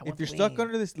 I if want you're the stuck wing.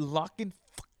 under this lock and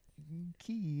fucking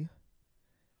key,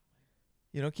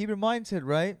 you know, keep your mindset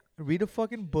right. Read a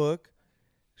fucking book.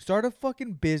 Start a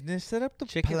fucking business. Set up the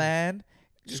Chickens. plan.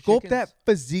 Your Sculpt chickens. that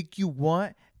physique you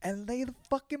want and lay the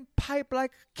fucking pipe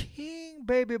like a king,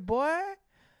 baby boy.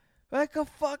 Like a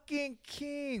fucking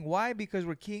king. Why? Because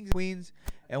we're kings and queens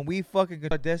and we fucking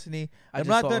control our destiny. I I'm just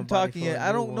not saw done a body talking for a yet. I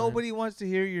new don't. one. Nobody wants to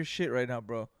hear your shit right now,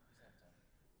 bro.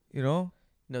 You know?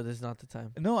 No, this is not the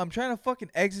time. No, I'm trying to fucking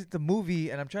exit the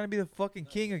movie and I'm trying to be the fucking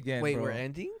king again. Wait, bro. we're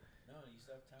ending?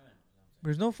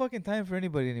 There's no fucking time for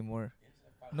anybody anymore.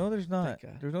 No, there's not.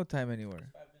 Thank God. There's no time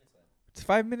anywhere. It's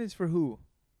 5 minutes for who?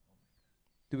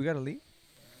 Do we gotta leave?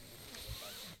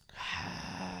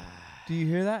 Do you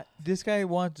hear that? This guy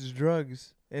wants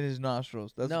drugs in his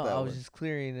nostrils. That's no, what that I was just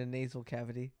clearing a nasal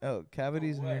cavity. Oh,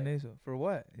 cavities in your nasal. For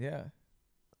what? Yeah.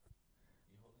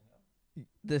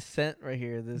 This scent right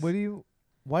here. This What do you?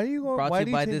 Why do you go? brought Why to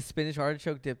do you you by take- this spinach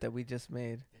artichoke dip that we just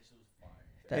made.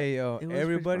 That- Hey yo, it was pretty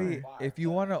everybody! fire. If you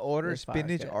want to order It was fire,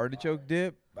 spinach okay. artichoke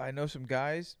dip, I know some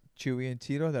guys, Chewy and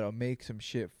Tito, that'll make some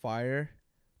shit fire.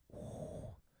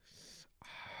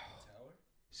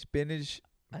 Spinach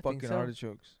I think fucking so.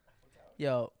 artichokes.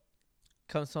 Yo,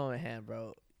 come smell my hand,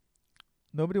 bro.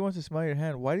 Nobody wants to smell your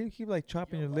hand. Why do you keep like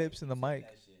chopping your lips in the mic?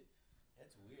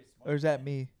 Or is that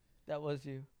me? That was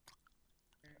you.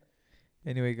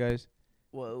 Anyway, guys,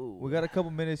 Whoa. we got a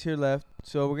couple minutes here left,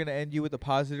 so we're gonna end you with a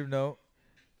positive note.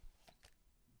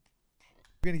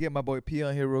 We're gonna get my boy P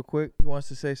on here real quick. He wants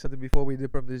to say something before we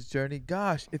dip from this journey.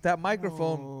 Gosh, if that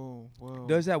microphone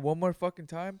does that one more fucking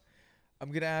time,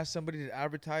 I'm gonna ask somebody to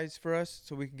advertise for us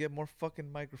so we can get more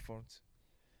fucking microphones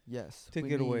Yes. Take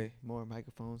we it need away. More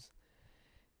microphones.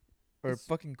 or It's-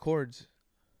 fucking cords.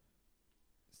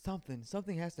 Something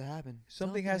has to happen.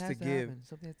 Something has to give. happen.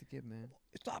 Something has to give, man.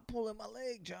 Stop pulling my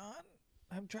leg, John.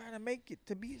 I'm trying to make it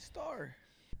to be a star.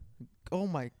 Oh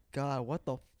my God! What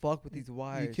the fuck with these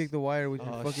wires? You kick the wire with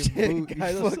your Oh, fucking shit, boot, you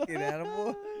guys, I'm fucking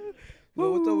animal.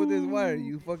 Well, what's up with this wire?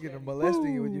 You fucking are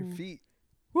molesting it with your feet.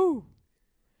 Woo!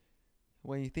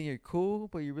 When you think you're cool,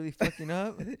 but you're really fucking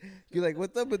up. You're like,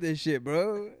 what's up with this shit,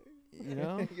 bro? You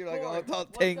know? You're like, oh, it's all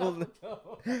tangled.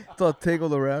 It's all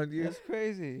tangled around you. That's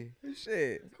crazy.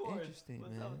 Shit. Interesting,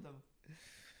 man.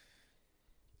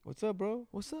 What's up, bro?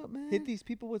 What's up, man? Hit these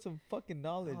people with some fucking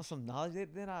knowledge. Oh, some knowledge.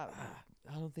 They're not.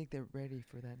 I don't think they're ready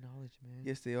for that knowledge, man.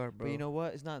 Yes, they are, bro. But you know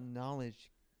what? It's not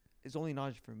knowledge. It's only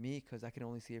knowledge for me because I can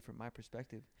only see it from my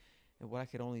perspective. And what I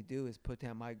could only do is put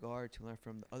down my guard to learn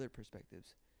from the other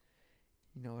perspectives.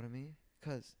 You know what I mean?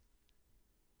 Because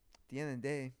at the end of the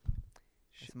day,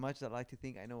 as much as I like to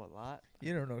think I know a lot,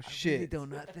 You don't know I shit. really don't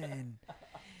nothing. I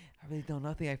really don't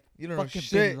nothing. You don't know fucking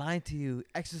shit. been lying to you.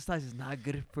 Exercise is not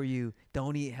good for you.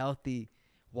 Don't eat healthy.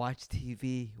 Watch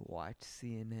TV. Watch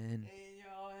CNN.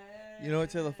 You know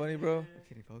what's hella funny, bro? I'm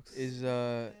kidding, folks. Is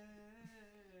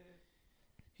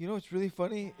you know what's really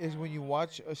funny is when you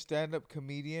watch a stand-up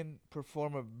comedian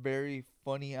perform a very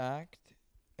funny act,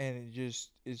 and it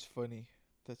just is funny.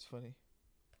 That's funny.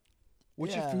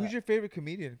 Who's your favorite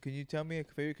comedian? Can you tell me a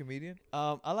favorite comedian?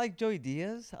 I like Joey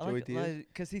Diaz. Joey Diaz?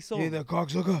 Because he's so. Hey, the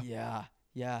cocksucker. Yeah.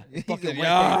 He It's fucking said, Wednesday.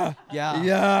 yeah. Yeah. Yeah.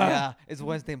 Yeah. It's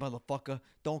Wednesday, motherfucker.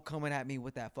 Don't come at me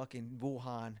with that fucking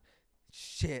Wuhan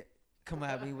shit. Come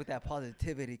at me with that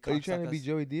positivity. Are you trying to be cocksuckers.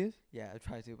 Joey Diaz? Yeah, I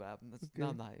try to, but Okay.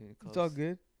 I'm not even close. It's all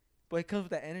good. But it comes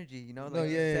with that energy, you know? Like, No,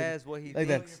 he yeah, yeah. says what he Like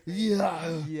that. thinks.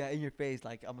 Yeah. Yeah, in your face.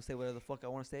 Like, I'm going to say whatever the fuck I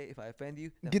want to say. If I offend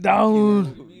you, then Get fuck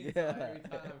down. you. Yeah.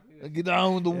 Get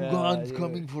down. The Yeah, Wuhan's yeah.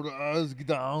 coming for us. Get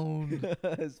down.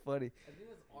 It's funny. I think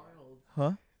it's Arnold.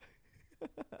 Huh?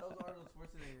 That was Arnold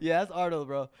Schwarzenegger. Yeah, that's Arnold,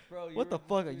 bro. Bro, What the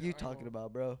fuck are you Arnold. talking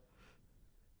about, bro?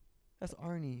 That's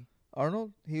Arnie.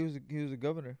 Arnold? He was a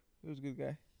governor. He was a good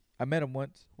guy. I met him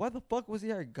once. Why the fuck was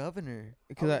he our governor?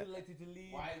 Because I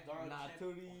Why is Arnold not to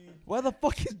leave? Why the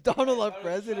fuck is Donald our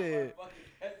president?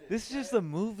 This is just a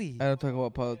movie. don't talk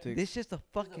about politics. This is just a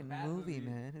fucking bad movie, movie.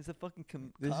 man. It's a fucking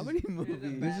This is- comedy movie.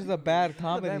 This is a bad It's a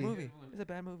comedy. bad movie. It's a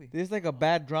bad movie. This is like a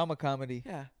bad drama comedy.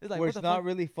 Yeah. It's like, where what it's the not fuck?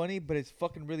 really funny, but it's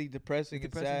fucking really depressing, It's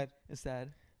and depressing. sad. It's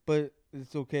sad. But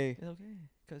it's okay. It's okay.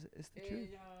 Because it's the truth.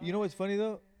 You know what's funny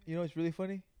though? You know what's really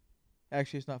funny?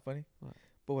 Actually, it's not funny. What?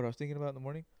 But what I was thinking about in the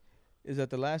morning is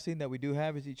that the last thing that we do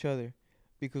have is each other,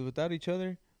 because without each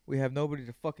other, we have nobody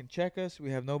to fucking check us. We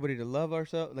have nobody to love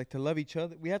ourselves, like to love each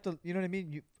other. We have to, you know what I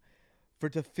mean?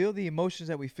 To feel the emotions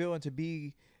that we feel and to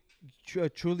be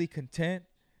truly content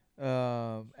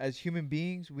as human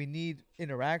beings, we need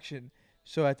interaction.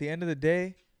 So at the end of the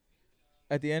day,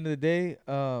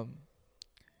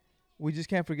 we just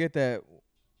can't forget that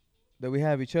we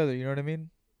have each other. You know what I mean?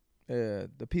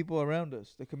 The people around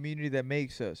us, the community that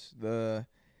makes us, the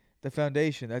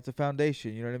foundation. That's the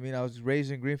foundation. You know what I mean? I was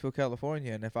raised in Greenfield,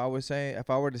 California, and if I were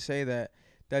to say that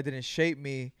didn't shape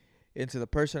me into the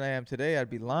person I am today, I'd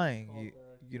be lying.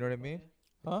 You know what I mean?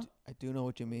 Huh? I do know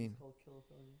what you mean.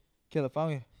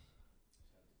 California.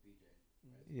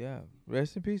 Yeah.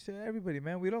 Rest in peace to everybody,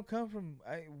 man. We don't come from.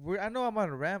 I know I'm on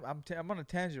a ramp. I'm on a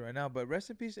tangent right now, but rest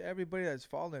in peace to everybody that's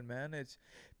fallen, man. It's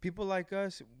people like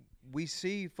us. We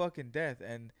see fucking death,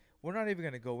 and we're not even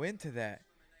gonna go into that.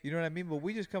 You know what I mean? But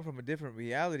we just come from a different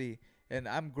reality, and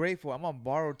I'm grateful. I'm on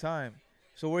borrowed time,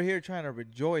 so we're here trying to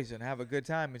rejoice and have a good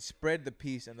time and spread the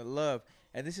peace and the love.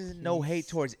 And this isn't no hate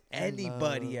towards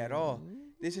anybody at all.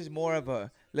 This is more of a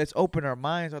let's open our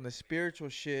minds on the spiritual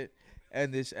shit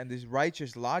and this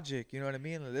righteous logic. You know what I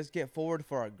mean? Let's get forward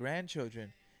for our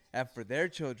grandchildren and for their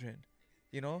children.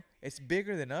 You know, it's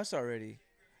bigger than us already.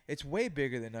 It's way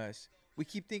bigger than us. We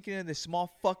keep thinking in this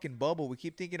small fucking bubble. We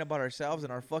keep thinking about ourselves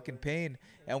and our fucking pain,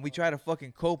 and we try to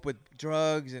fucking cope with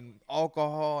drugs and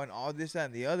alcohol and all this, that,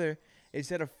 and the other,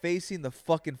 instead of facing the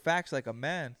fucking facts like a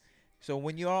man. So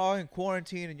when you're all in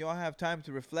quarantine and you all have time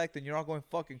to reflect and you're all going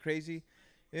fucking crazy,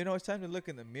 you know, it's time to look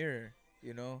in the mirror,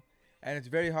 you know? And it's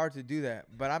very hard to do that.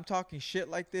 But I'm talking shit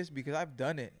like this because I've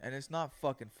done it, and it's not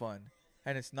fucking fun.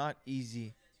 And it's not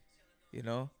easy, you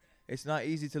know? It's not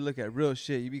easy to look at real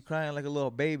shit. You be crying like a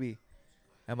little baby.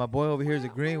 And my boy over here is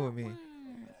agreeing with me.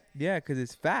 Yeah, because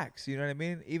it's facts, you know what I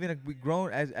mean? Even if we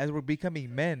grown, as we're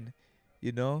becoming men,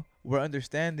 you know, we're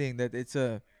understanding that it's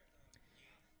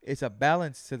a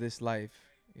balance to this life,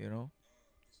 you know?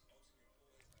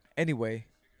 Anyway,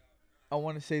 I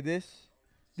want to say this.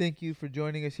 Thank you for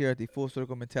joining us here at the Full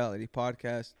Circle Mentality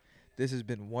Podcast. This has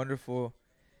been wonderful.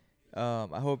 I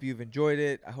hope you've enjoyed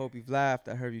it. I hope you've laughed.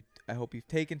 I hope you've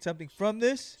taken something from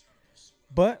this.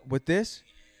 But with this,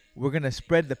 we're going to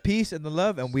spread the peace and the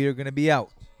love, and we are going to be out.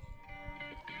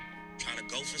 Trying to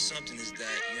go for something is that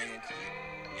you ain't gonna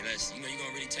quit. Unless, you're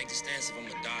gonna really take the stance if I'm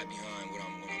gonna die behind what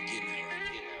I'm getting at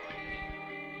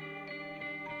right.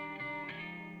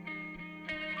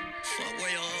 Fuck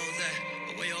where your hoes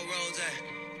at, or where your roads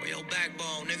at, where your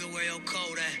backbone, nigga, where your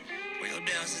code at, where your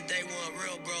down since day one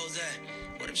real bros at.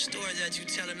 What them stories that you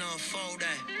telling unfold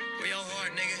at? Where your heart,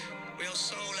 nigga? Where your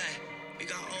soul at? We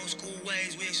got old school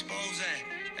ways we expose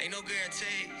that. Ain't no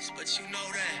guarantees, but you know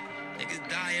that. Niggas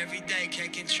die every day,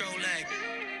 can't control that.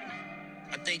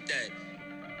 I think that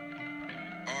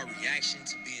our reaction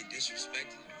to being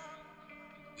disrespected,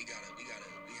 we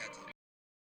have to